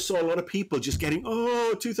 I just saw a lot of people just getting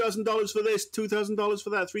 $2,000 for this, $2,000 for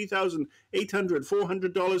that, $3,800,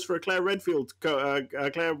 $400 for a Claire Redfield,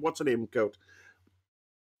 Claire what's her name coat.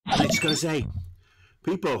 And I just gotta say,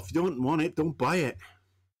 people, if you don't want it, don't buy it.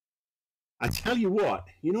 I tell you what,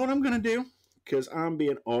 you know what I'm gonna do? Because I'm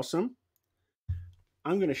being awesome.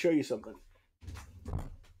 I'm gonna show you something.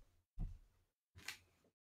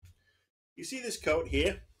 You see this coat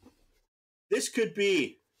here? This could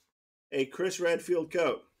be a Chris Redfield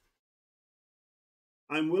coat.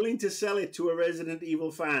 I'm willing to sell it to a Resident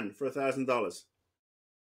Evil fan for $1,000.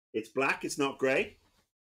 It's black, it's not grey.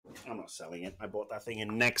 I'm not selling it. I bought that thing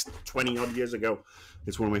in Next 20 odd years ago.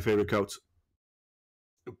 It's one of my favorite coats.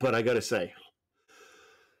 But I gotta say,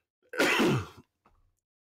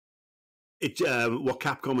 what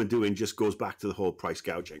Capcom are doing just goes back to the whole price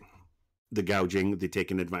gouging. The gouging, they're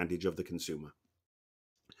taking advantage of the consumer,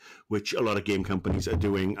 which a lot of game companies are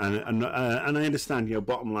doing. And I understand,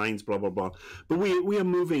 bottom lines, blah, blah, blah. But we are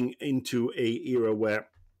moving into a era where,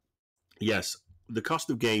 yes, the cost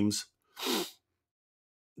of games,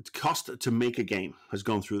 the cost to make a game has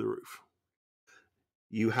gone through the roof.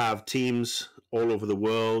 You have teams all over the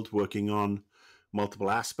world working on multiple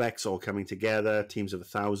aspects, all coming together, teams of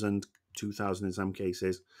 1,000, 2,000 in some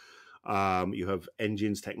cases. You have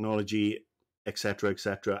engines, technology, etc.,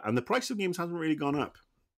 etc., and the price of games hasn't really gone up.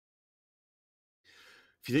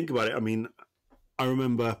 If you think about it, I mean, I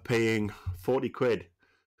remember paying 40 quid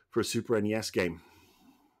for a Super NES game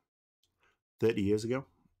 30 years ago.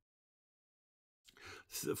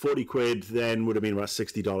 40 quid then would have been about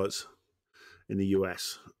 $60 in the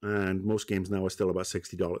US, and most games now are still about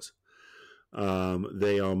 $60.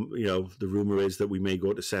 They are, the rumor is that we may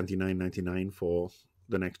go to $79.99 for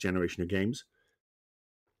the next generation of games.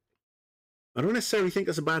 I don't necessarily think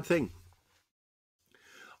that's a bad thing.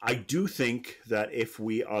 I do think that if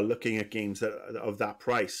we are looking at games of that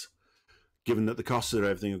price, given that the costs of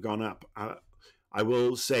everything have gone up, I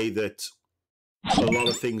will say that a lot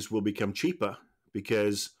of things will become cheaper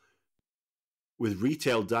because with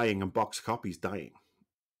retail dying and box copies dying,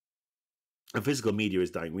 and physical media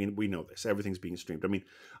is dying. We know this. Everything's being streamed. I mean,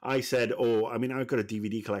 I've got a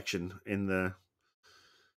DVD collection in the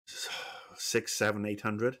 600, 700,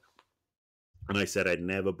 800, and I said I'd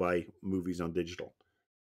never buy movies on digital.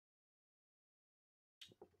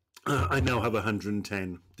 I now have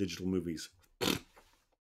 110 digital movies.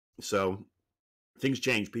 So things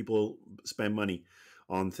change. People spend money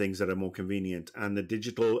on things that are more convenient, and the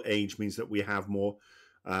digital age means that we have more.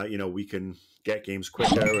 We can get games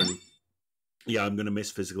quicker, and yeah, I'm going to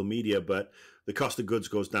miss physical media, but the cost of goods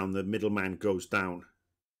goes down. The middleman goes down.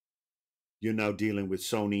 You're now dealing with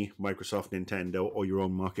Sony, Microsoft, Nintendo, or your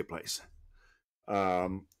own marketplace.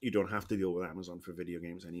 You don't have to deal with Amazon for video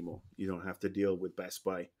games anymore. You don't have to deal with Best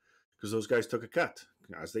Buy because those guys took a cut,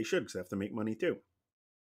 as they should, because they have to make money too.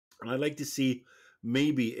 And I'd like to see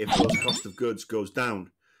maybe if those cost of goods goes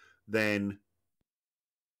down, then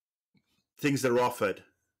things that are offered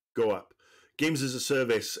go up. Games as a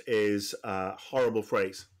service is a horrible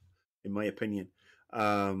phrase, in my opinion.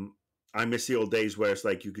 I miss the old days where it's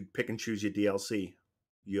like you could pick and choose your DLC,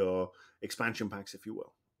 your expansion packs, if you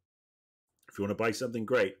will. If you want to buy something,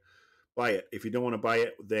 great, buy it. If you don't want to buy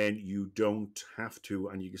it, then you don't have to,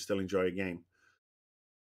 and you can still enjoy a game.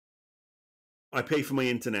 I pay for my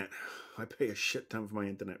internet. I pay a shit ton for my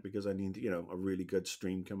internet because I need, a really good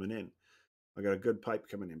stream coming in. I got a good pipe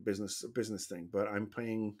coming in, business thing, but I'm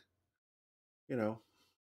paying,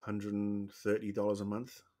 $130 a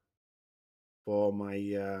month for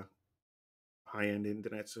my high-end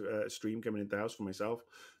internet stream coming into the house for myself.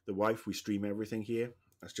 The wife, we stream everything here.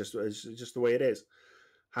 It's just the way it is.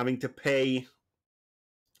 Having to pay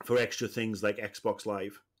for extra things like Xbox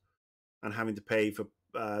Live and having to pay for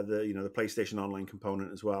the PlayStation Online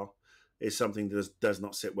component as well is something that does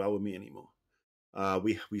not sit well with me anymore.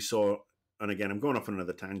 We saw, and again, I'm going off on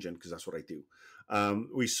another tangent because that's what I do.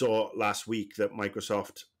 We saw last week that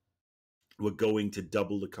Microsoft were going to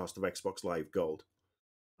double the cost of Xbox Live Gold.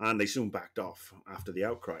 And they soon backed off after the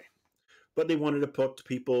outcry. But they wanted to put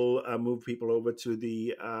people, move people over to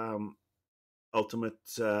the Ultimate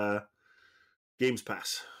Games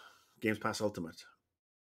Pass Ultimate,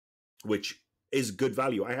 which is good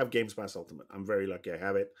value. I have Games Pass Ultimate. I'm very lucky I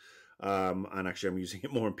have it. And actually, I'm using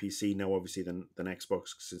it more on PC now, obviously, than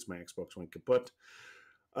Xbox, since my Xbox went kaput.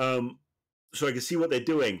 So I can see what they're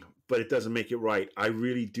doing, but it doesn't make it right. I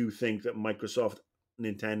really do think that Microsoft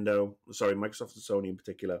and Sony in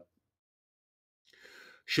particular,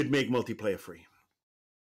 should make multiplayer free.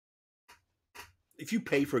 If you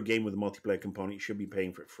pay for a game with a multiplayer component, you should be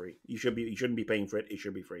paying for it free. You shouldn't be paying for it. It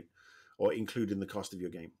should be free, or included in the cost of your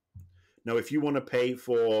game. Now, if you want to pay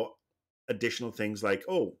for additional things like,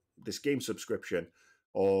 this game subscription,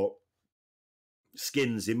 or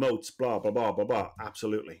skins, emotes, blah, blah, blah, blah, blah,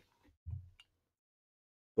 absolutely.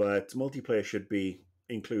 But multiplayer should be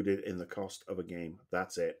included in the cost of a game.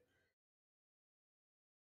 That's it.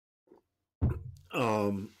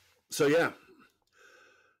 So yeah.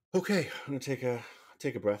 Okay, I'm gonna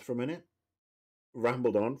take a breath for a minute.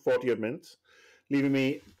 Rambled on 40 odd minutes, leaving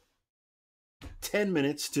me 10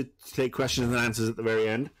 minutes to take questions and answers at the very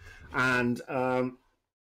end. And I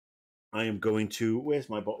am going to, where's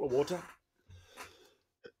my bottle of water?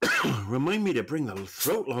 Remind me to bring the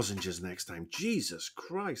throat lozenges next time. Jesus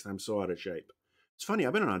Christ, I'm so out of shape. It's funny,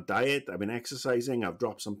 I've been on a diet, I've been exercising, I've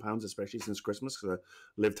dropped some pounds, especially since Christmas, because I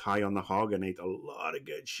lived high on the hog and ate a lot of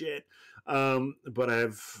good shit. But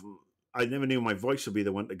I never knew my voice would be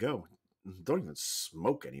the one to go. Don't even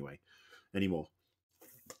smoke anymore.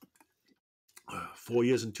 4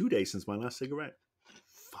 years and 2 days since my last cigarette.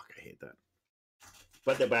 Fuck, I hate that.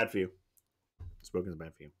 But they're bad for you. Smoking's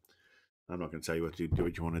bad for you. I'm not going to tell you what to do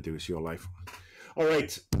what you want to do. It's your life. All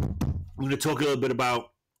right. I'm going to talk a little bit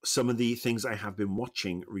about some of the things I have been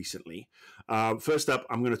watching recently. First up,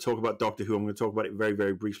 I'm going to talk about Doctor Who. I'm going to talk about it very,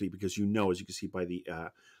 very briefly because as you can see by the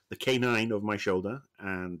K9 over my shoulder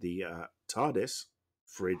and the TARDIS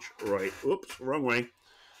fridge. Right. Oops, wrong way.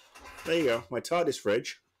 There you go. My TARDIS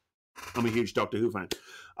fridge. I'm a huge Doctor Who fan.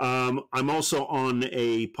 I'm also on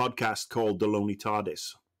a podcast called The Lonely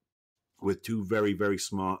TARDIS with two very, very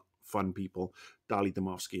smart, fun people, Dali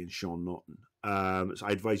Damovsky and Sean Norton. So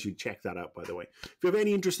I advise you to check that out, by the way. If you have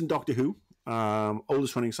any interest in Doctor Who,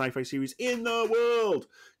 oldest running sci-fi series in the world,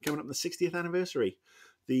 coming up the 60th anniversary.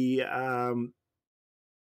 I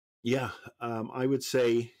would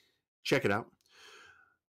say check it out.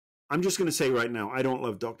 I'm just going to say right now, I don't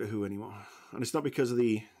love Doctor Who anymore. And it's not because of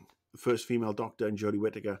the first female Doctor and Jodie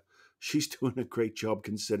Whittaker. She's doing a great job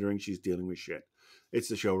considering she's dealing with shit. It's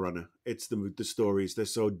the showrunner. It's the stories. They're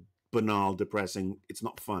so banal, depressing. It's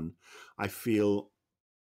not fun. I feel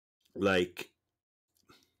like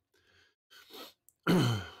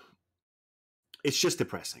it's just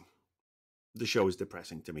depressing. The show is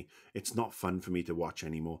depressing to me. It's not fun for me to watch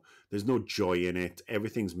anymore. There's no joy in it.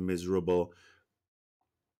 Everything's miserable.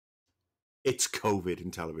 It's COVID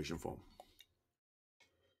in television form.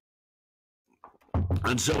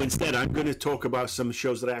 And so instead, I'm going to talk about some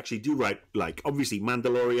shows that I actually do like. Obviously,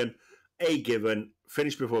 Mandalorian, a given,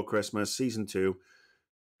 finished before Christmas, season 2.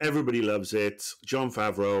 Everybody loves it. Jon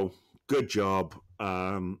Favreau, good job.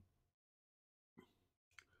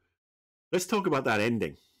 Let's talk about that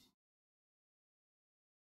ending.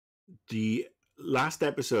 The last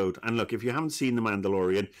episode, and look, if you haven't seen The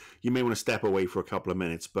Mandalorian, you may want to step away for a couple of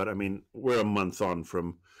minutes, but I mean, we're a month on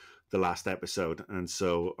from the last episode, and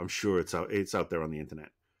so I'm sure it's out there on the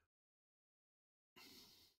internet.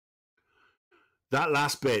 That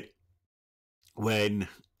last bit, when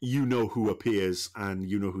you know who appears and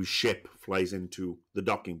you know whose ship flies into the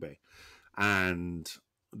docking bay, and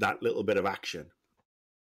that little bit of action,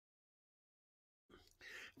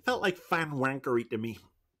 felt like fan wankery to me.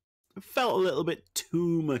 It felt a little bit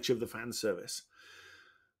too much of the fan service.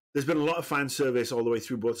 There's been a lot of fan service all the way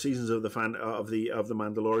through both seasons of the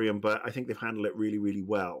Mandalorian, but I think they've handled it really, really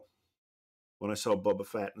well. When I saw Boba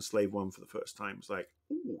Fett and Slave One for the first time, it's like,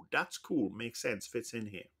 ooh, that's cool, makes sense, fits in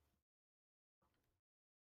here.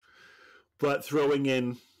 But throwing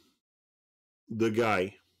in the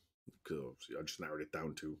guy, because I just narrowed it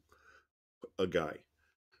down to a guy,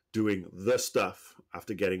 doing the stuff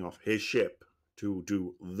after getting off his ship to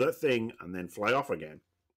do the thing and then fly off again,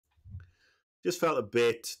 just felt a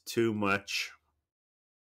bit too much.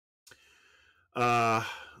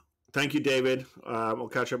 Thank you, David. We'll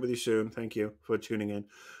catch up with you soon. Thank you for tuning in.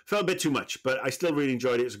 Felt a bit too much, but I still really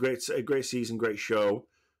enjoyed it. It's a great season, great show.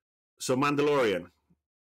 So Mandalorian,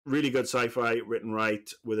 really good sci-fi, written right,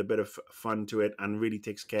 with a bit of fun to it, and really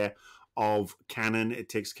takes care of canon. It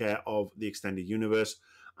takes care of the extended universe,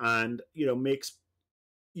 and makes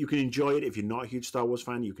you can enjoy it if you're not a huge Star Wars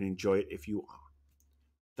fan. You can enjoy it if you are.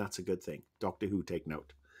 That's a good thing. Doctor Who, take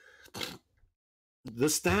note. The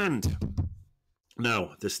Stand.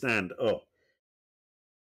 No, The Stand. Oh.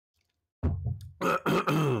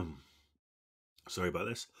 Sorry about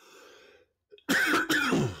this.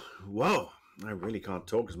 Whoa, I really can't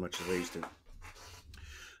talk as much as I used to.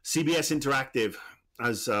 CBS Interactive,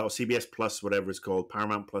 or CBS Plus, whatever it's called,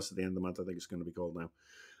 Paramount Plus at the end of the month, I think it's going to be called now,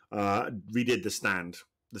 redid The Stand,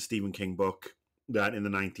 the Stephen King book that in the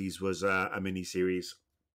 90s was a mini-series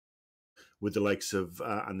with the likes of,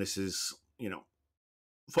 and this is,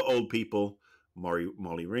 for old people,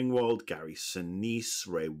 Molly Ringwald, Gary Sinise,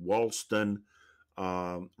 Ray Walston,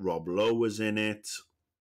 Rob Lowe was in it.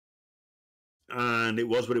 And it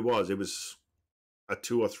was what it was. It was a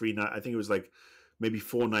 2 or 3 night. I think it was like maybe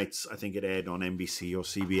 4 nights. I think it aired on NBC or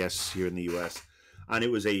CBS here in the US. And it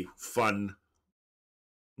was a fun,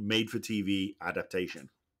 made-for-TV adaptation.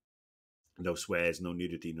 No swears, no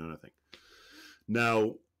nudity, no nothing.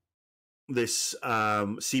 Now, this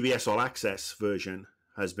CBS All Access version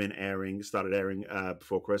has been started airing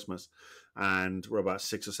before Christmas, and we're about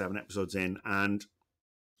 6 or 7 episodes in, and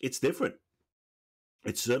it's different.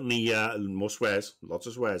 It's certainly more swears, lots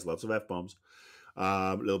of F-bombs,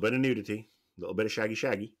 a little bit of nudity, a little bit of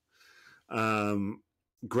shaggy.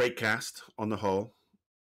 Great cast on the whole.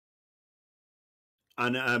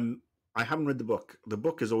 And I haven't read the book. The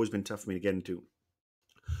book has always been tough for me to get into.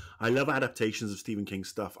 I love adaptations of Stephen King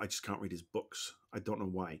stuff. I just can't read his books. I don't know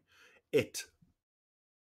why.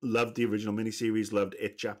 Loved the original miniseries, loved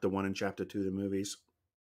It Chapter 1 and Chapter 2, the movies.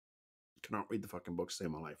 Cannot read the fucking books to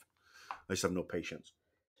save my life. I just have no patience.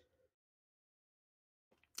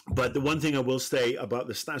 But the one thing I will say about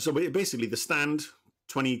The Stand, so basically The Stand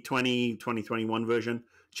 2020, 2021 version,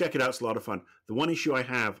 check it out, it's a lot of fun. The one issue I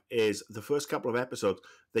have is the first couple of episodes,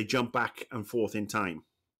 they jump back and forth in time.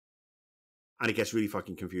 And it gets really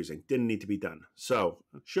fucking confusing. Didn't need to be done. So,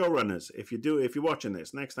 showrunners, if you're watching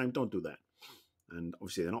this, next time don't do that. And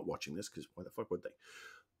obviously they're not watching this, because why the fuck would they?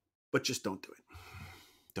 But just don't do it.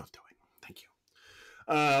 Don't do it. Thank you.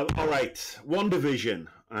 All right, WandaVision,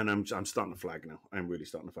 and I'm starting to flag now. I'm really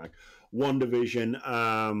starting to flag.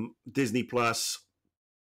 WandaVision, Disney Plus.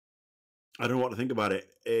 I don't know what to think about it.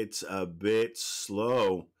 It's a bit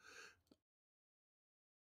slow.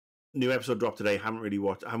 New episode dropped today. I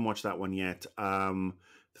haven't watched that one yet. The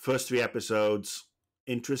first 3 episodes,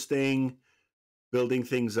 interesting, building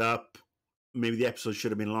things up. Maybe the episode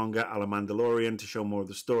should have been longer, a la Mandalorian, to show more of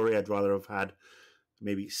the story. I'd rather have had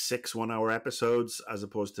maybe 6 one-hour episodes as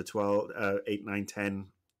opposed to 12, 8, 9, 10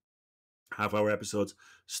 half-hour episodes.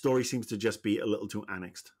 Story seems to just be a little too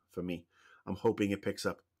annexed for me. I'm hoping it picks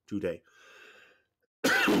up today.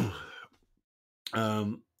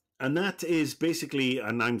 And that is basically,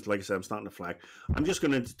 and like I said, I'm starting to flag. I'm just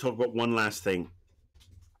going to talk about one last thing.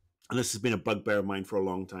 And this has been a bugbear of mine for a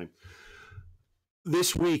long time.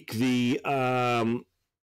 This week, the Kong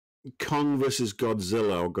versus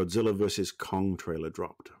Godzilla, or Godzilla versus Kong trailer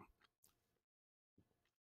dropped.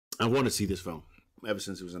 I want to see this film ever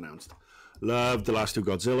since it was announced. Loved the last 2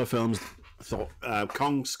 Godzilla films. I thought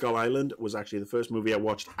Kong Skull Island was actually the first movie I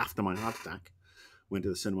watched after my heart attack. Went to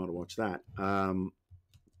the cinema to watch that. And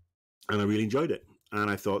I really enjoyed it.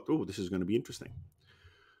 And I thought, oh, this is going to be interesting.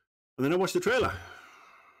 And then I watched the trailer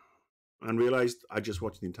and realized I just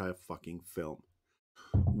watched the entire fucking film.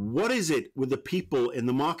 What is it with the people in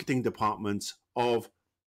the marketing departments of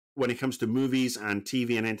when it comes to movies and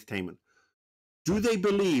TV and entertainment? Do they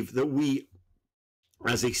believe that we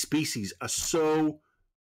as a species are so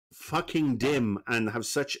fucking dim and have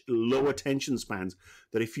such low attention spans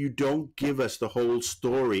that if you don't give us the whole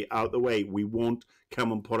story out the way, we won't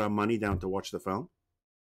come and put our money down to watch the film?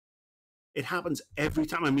 It happens every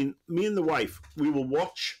time. I mean, me and the wife, we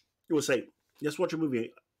will say, let's watch a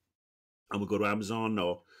movie, and we'll go to Amazon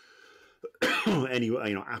or any,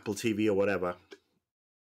 Apple TV or whatever,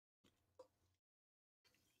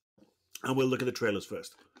 and we'll look at the trailers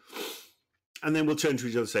first. And then we'll turn to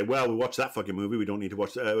each other and say, well, we watched that fucking movie. We don't need to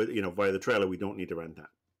watch, via the trailer. We don't need to rent that.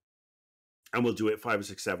 And we'll do it 5 or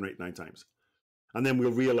 6, 7, 8, 9 times. And then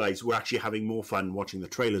we'll realize we're actually having more fun watching the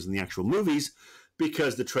trailers than the actual movies,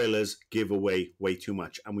 because the trailers give away way too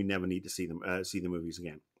much and we never need to see the movies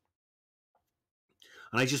again.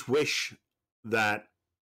 And I just wish that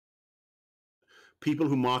people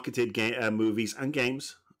who marketed movies and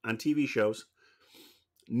games and TV shows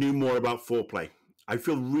knew more about foreplay. I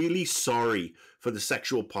feel really sorry for the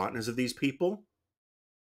sexual partners of these people,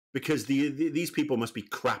 because these people must be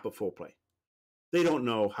crap at foreplay. They don't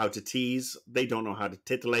know how to tease. They don't know how to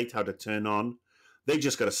titillate, how to turn on. They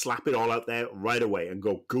just got to slap it all out there right away and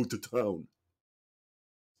go to town.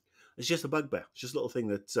 It's just a bugbear. It's just a little thing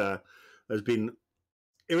that has been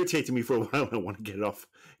irritating me for a while. I want to get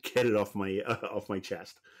it off my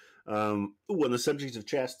chest. On the subject of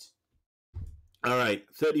chests. All right,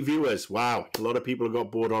 30 viewers. Wow, a lot of people have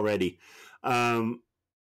got bored already.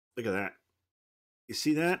 Look at that. You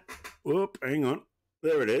see that? Whoop, hang on.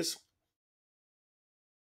 There it is.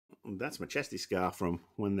 That's my chesty scar from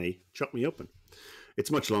when they chopped me open.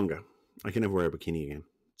 It's much longer. I can never wear a bikini again.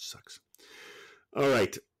 It sucks. All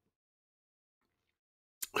right.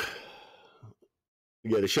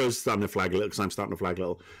 Yeah, the show's starting to flag a little because I'm starting to flag a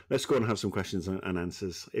little. Let's go and have some questions and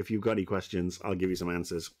answers. If you've got any questions, I'll give you some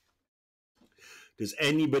answers. Does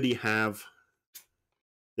anybody have...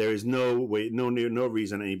 There is no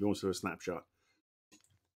reason anybody wants to do a snapshot.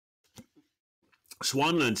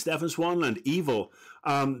 Swanland, Stefan Swanland, Evil.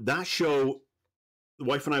 That show, the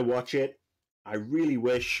wife and I watch it. I really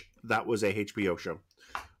wish that was a HBO show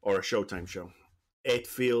or a Showtime show. It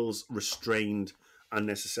feels restrained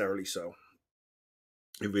unnecessarily so.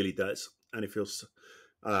 It really does. And it feels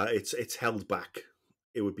it's held back.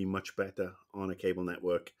 It would be much better on a cable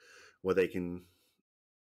network where they can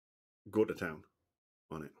go to town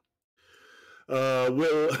on it.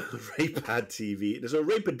 Will Rapad TV. There's a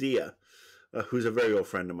Rapadia who's a very old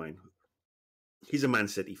friend of mine. He's a Man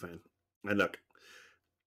City fan. And look,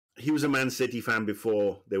 he was a Man City fan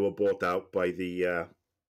before they were bought out by the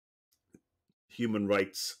human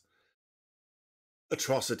rights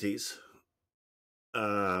atrocities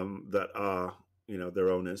that are, their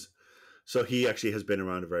owners. So he actually has been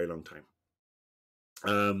around a very long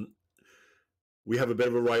time. We have a bit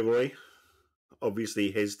of a rivalry.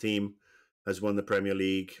 Obviously, his team has won the Premier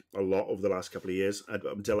League a lot over the last couple of years,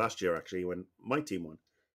 until last year, actually, when my team won.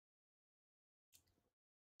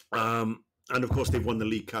 And, of course, they've won the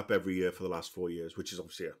League Cup every year for the last 4 years, which is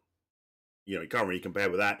obviously, you can't really compare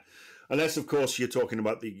with that. Unless, of course, you're talking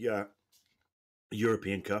about the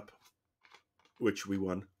European Cup, which we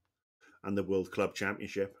won, and the World Club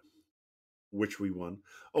Championship, which we won.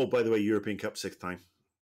 Oh, by the way, European Cup 6th time.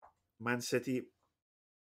 Man City,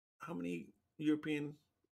 how many European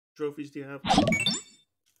trophies do you have?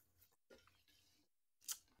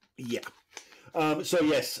 Yeah. So,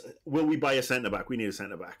 yes, will we buy a centre-back? We need a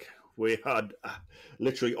centre-back. We had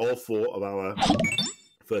literally all 4 of our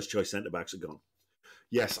first-choice centre-backs are gone.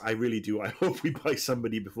 Yes, I really do. I hope we buy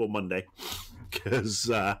somebody before Monday because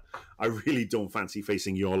I really don't fancy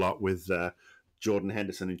facing your lot with Jordan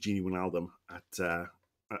Henderson and Gini Wijnaldum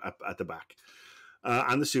at the back.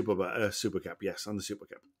 And the Super Cup, yes, and the Super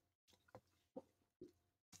Cup.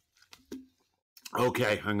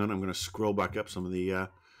 Okay, hang on. I'm going to scroll back up some of the...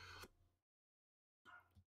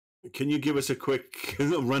 Can you give us a quick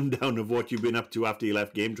rundown of what you've been up to after you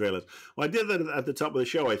left Game Trailers? Well, I did that at the top of the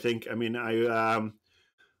show, I think. I mean, I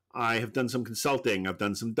have done some consulting. I've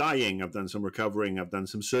done some dying. I've done some recovering. I've done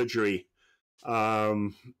some surgery.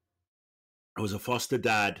 I was a foster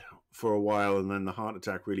dad for a while, and then the heart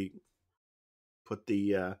attack really put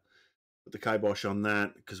the kibosh on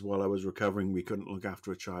that because while I was recovering, we couldn't look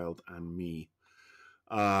after a child and me,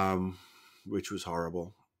 which was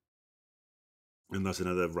horrible. And that's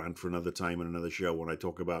another rant for another time and another show when I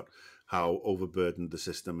talk about how overburdened the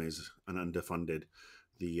system is and underfunded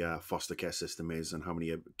the foster care system is and how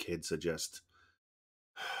many kids are just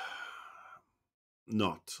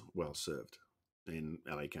not well served in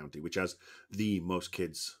LA County, which has the most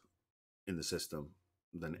kids in the system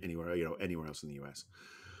than anywhere else in the US.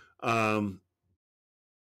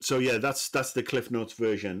 So yeah, that's the Cliff Notes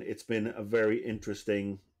version. It's been a very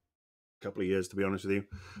interesting couple of years, to be honest with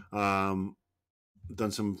you.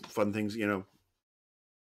 Done some fun things,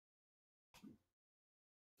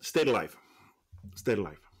 Stayed alive.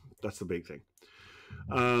 That's the big thing.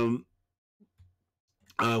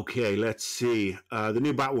 Okay, let's see. The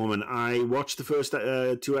new Batwoman. I watched the first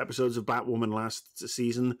 2 episodes of Batwoman last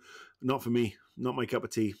season. Not for me. Not my cup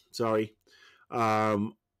of tea. Sorry.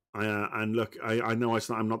 And look, I know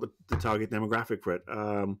I'm not the target demographic for it.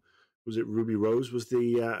 Was it Ruby Rose was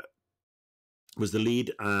the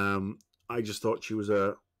lead? I just thought she was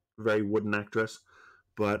a very wooden actress,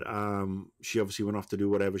 but she obviously went off to do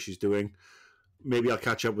whatever she's doing. Maybe I'll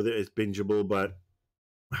catch up with it. It's bingeable, but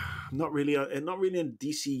not really in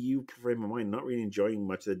DCU frame of mind. Not really enjoying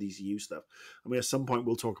much of the DCU stuff. I mean, at some point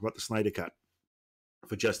we'll talk about the Snyder Cut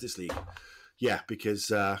for Justice League. Yeah,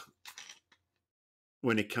 because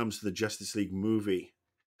when it comes to the Justice League movie,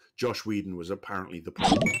 Josh Whedon was apparently the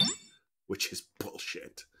problem, which is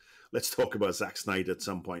bullshit. Let's talk about Zack Snyder at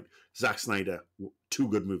some point. Zack Snyder, 2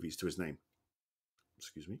 good movies to his name.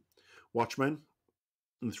 Excuse me. Watchmen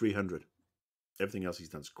and 300. Everything else he's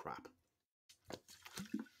done is crap.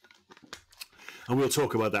 And we'll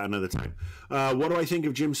talk about that another time. What do I think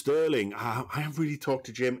of Jim Sterling? I haven't really talked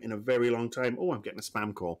to Jim in a very long time. Oh, I'm getting a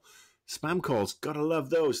spam call. Spam calls, gotta love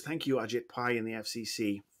those. Thank you, Ajit Pai and the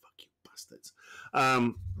FCC. Fuck you, bastards.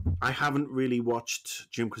 I haven't really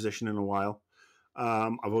watched Jimquisition in a while.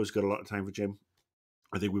 I've always got a lot of time for Jim.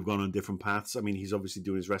 I think we've gone on different paths. I mean, he's obviously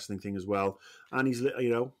doing his wrestling thing as well, and he's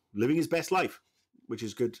living his best life, which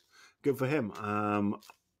is good for him.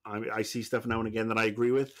 I see stuff now and again that I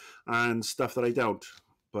agree with, and stuff that I don't.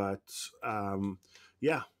 But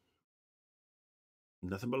yeah,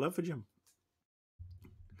 nothing but love for Jim.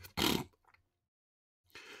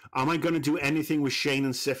 Am I going to do anything with Shane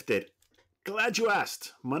and Sifted? Glad you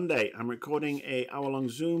asked. Monday, I'm recording a hour-long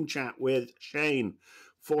Zoom chat with Shane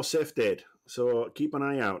for Sifted. So keep an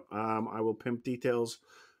eye out. I will pimp details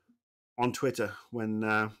on Twitter when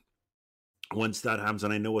once that happens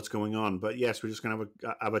and I know what's going on. But yes, we're just going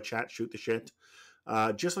to have a chat, shoot the shit,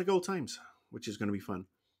 just like old times, which is going to be fun.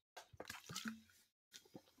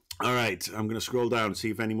 All right, I'm going to scroll down and see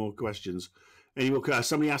if any more questions.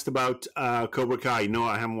 Somebody asked about Cobra Kai. No,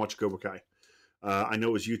 I haven't watched Cobra Kai. I know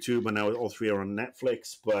it was YouTube, and now all three are on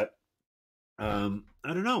Netflix. But I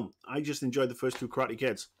don't know. I just enjoyed the first two Karate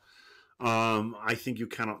Kids. I think you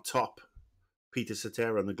cannot top Peter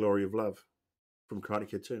Cetera and the Glory of Love from Karate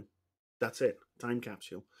Kid 2. That's it. Time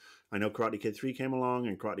capsule. I know Karate Kid 3 came along,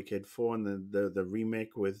 and Karate Kid 4 and the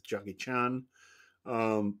remake with Jackie Chan.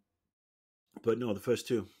 But no, the first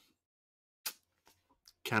two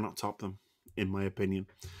cannot top them, in my opinion.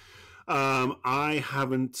 I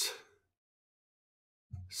haven't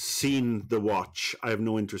seen The Watch. I have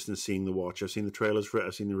no interest in seeing The Watch. I've seen the trailers for it.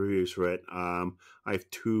 I've seen the reviews for it. I have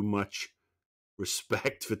too much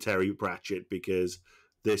respect for Terry Pratchett because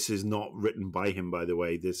this is not written by him, by the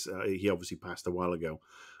way. This he obviously passed a while ago.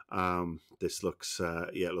 This looks,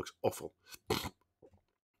 it looks awful.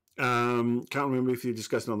 Can't remember if you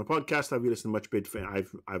discussed it on the podcast. Have you listened to much Big Finish?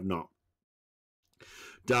 I've not.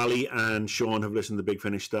 Dali and Sean have listened to Big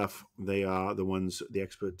Finish stuff. They are the ones, the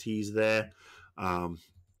expertise there.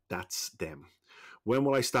 That's them. When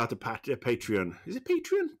will I start a Patreon? Is it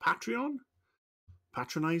Patreon? Patreon?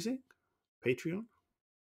 Patronizing? Patreon?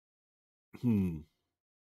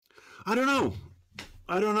 I don't know.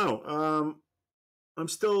 I'm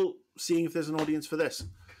still seeing if there's an audience for this.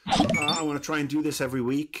 I want to try and do this every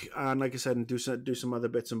week, and like I said, and do some other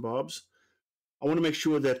bits and bobs. I want to make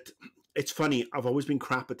sure that it's funny. I've always been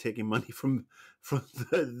crap at taking money from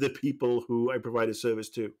the people who I provide a service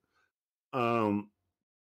to.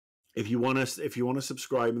 If you want to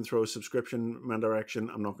subscribe and throw a subscription my direction,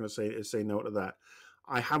 I'm not going to say no to that.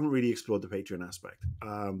 I haven't really explored the Patreon aspect.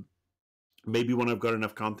 Maybe when I've got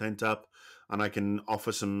enough content up and I can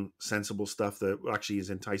offer some sensible stuff that actually is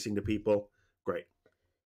enticing to people, great.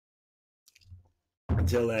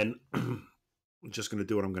 Until then, I'm just going to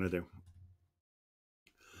do what I'm going to do.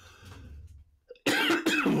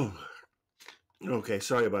 Okay,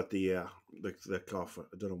 sorry about the cough.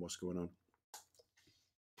 I don't know what's going on.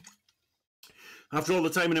 After all the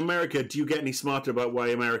time in America, do you get any smarter about why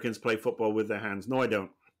Americans play football with their hands? No, I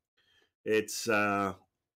don't. It's, yeah.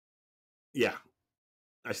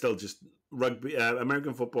 I still just, rugby,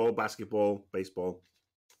 American football, basketball, baseball.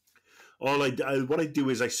 What I do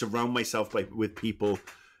is I surround myself with people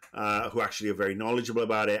who actually are very knowledgeable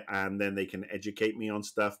about it, and then they can educate me on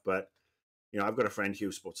stuff. But, I've got a friend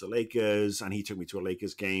who supports the Lakers, and he took me to a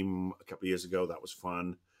Lakers game a couple of years ago. That was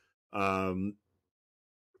fun.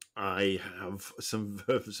 I have some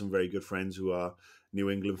very good friends who are New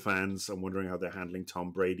England fans. I'm wondering how they're handling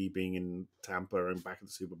Tom Brady being in Tampa and back at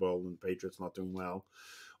the Super Bowl, and the Patriots not doing well.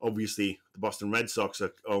 Obviously, the Boston Red Sox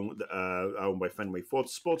are owned by Fenway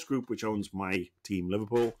Sports Group, which owns my team,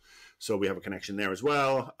 Liverpool. So we have a connection there as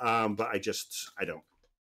well. But I don't.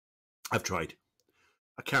 I've tried.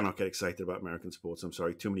 I cannot get excited about American sports. I'm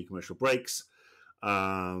sorry. Too many commercial breaks.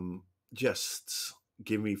 Just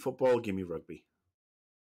give me football, give me rugby.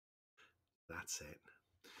 That's it.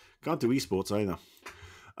 Can't do esports either.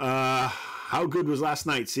 How good was last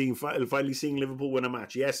night? Finally seeing Liverpool win a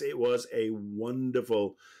match. Yes, it was a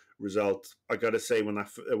wonderful result. I got to say, when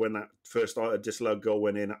that first disallowed goal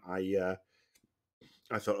went in, I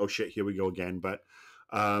thought, oh shit, here we go again. But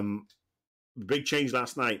big change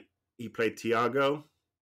last night. He played Thiago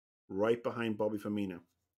right behind Bobby Firmino.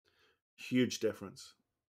 Huge difference.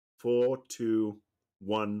 4-2-1-3.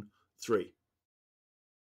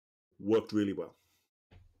 Worked really well.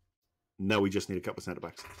 Now we just need a couple of centre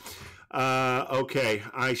backs. Okay,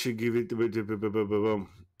 I should give it. All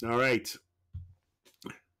right.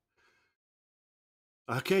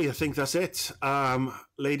 Okay, I think that's it.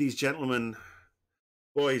 Ladies, gentlemen,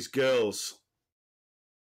 Boys, girls,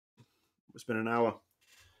 it's been an hour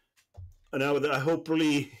that I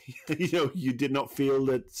hopefully you did not feel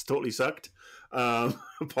that it's totally sucked.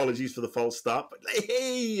 Apologies for the false start, but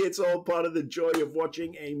hey, it's all part of the joy of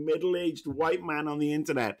watching a middle-aged white man on the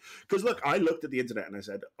internet. Because look, I looked at the internet and I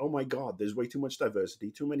said, "Oh my God, there's way too much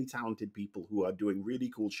diversity, too many talented people who are doing really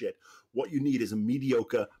cool shit. What you need is a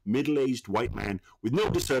mediocre middle-aged white man with no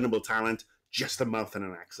discernible talent, just a mouth and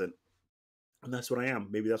an accent." And that's what I am.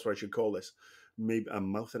 Maybe that's what I should call this. Maybe a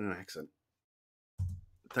mouth and an accent.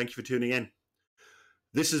 Thank you for tuning in.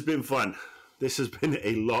 This has been fun. This has been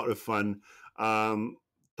a lot of fun.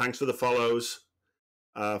 Thanks for the follows.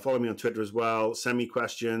 Follow me on Twitter as well. Send me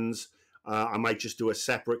questions. I might just do a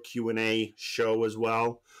separate Q&A show as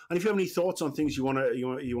well. And if you have any thoughts on things you want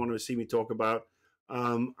to see me talk about,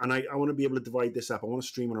 and I want to be able to divide this up. I want to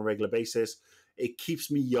stream on a regular basis. It keeps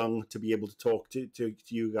me young to be able to talk to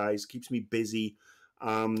you guys. Keeps me busy.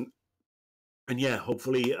 And yeah,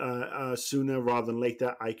 hopefully sooner rather than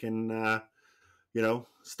later, I can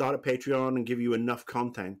start a Patreon and give you enough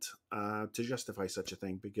content to justify such a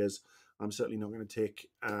thing, because I'm certainly not going to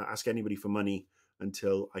ask anybody for money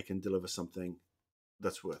until I can deliver something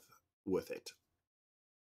that's worth it.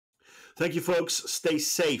 Thank you, folks. Stay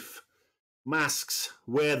safe. Masks,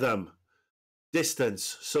 wear them.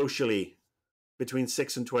 Distance socially between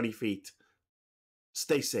 6 and 20 feet.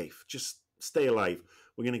 Stay safe. Just stay alive.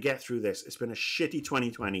 We're going to get through this. It's been a shitty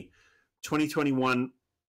 2020. 2021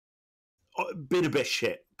 been a bit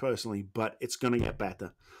shit personally, but it's going to get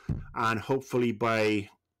better. And hopefully by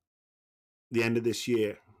the end of this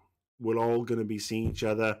year, we're all going to be seeing each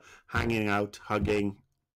other, hanging out, hugging,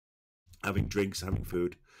 having drinks, having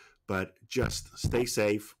food. But just stay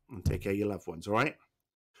safe and take care of your loved ones, all right?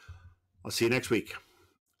 I'll see you next week.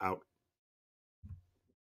 Out.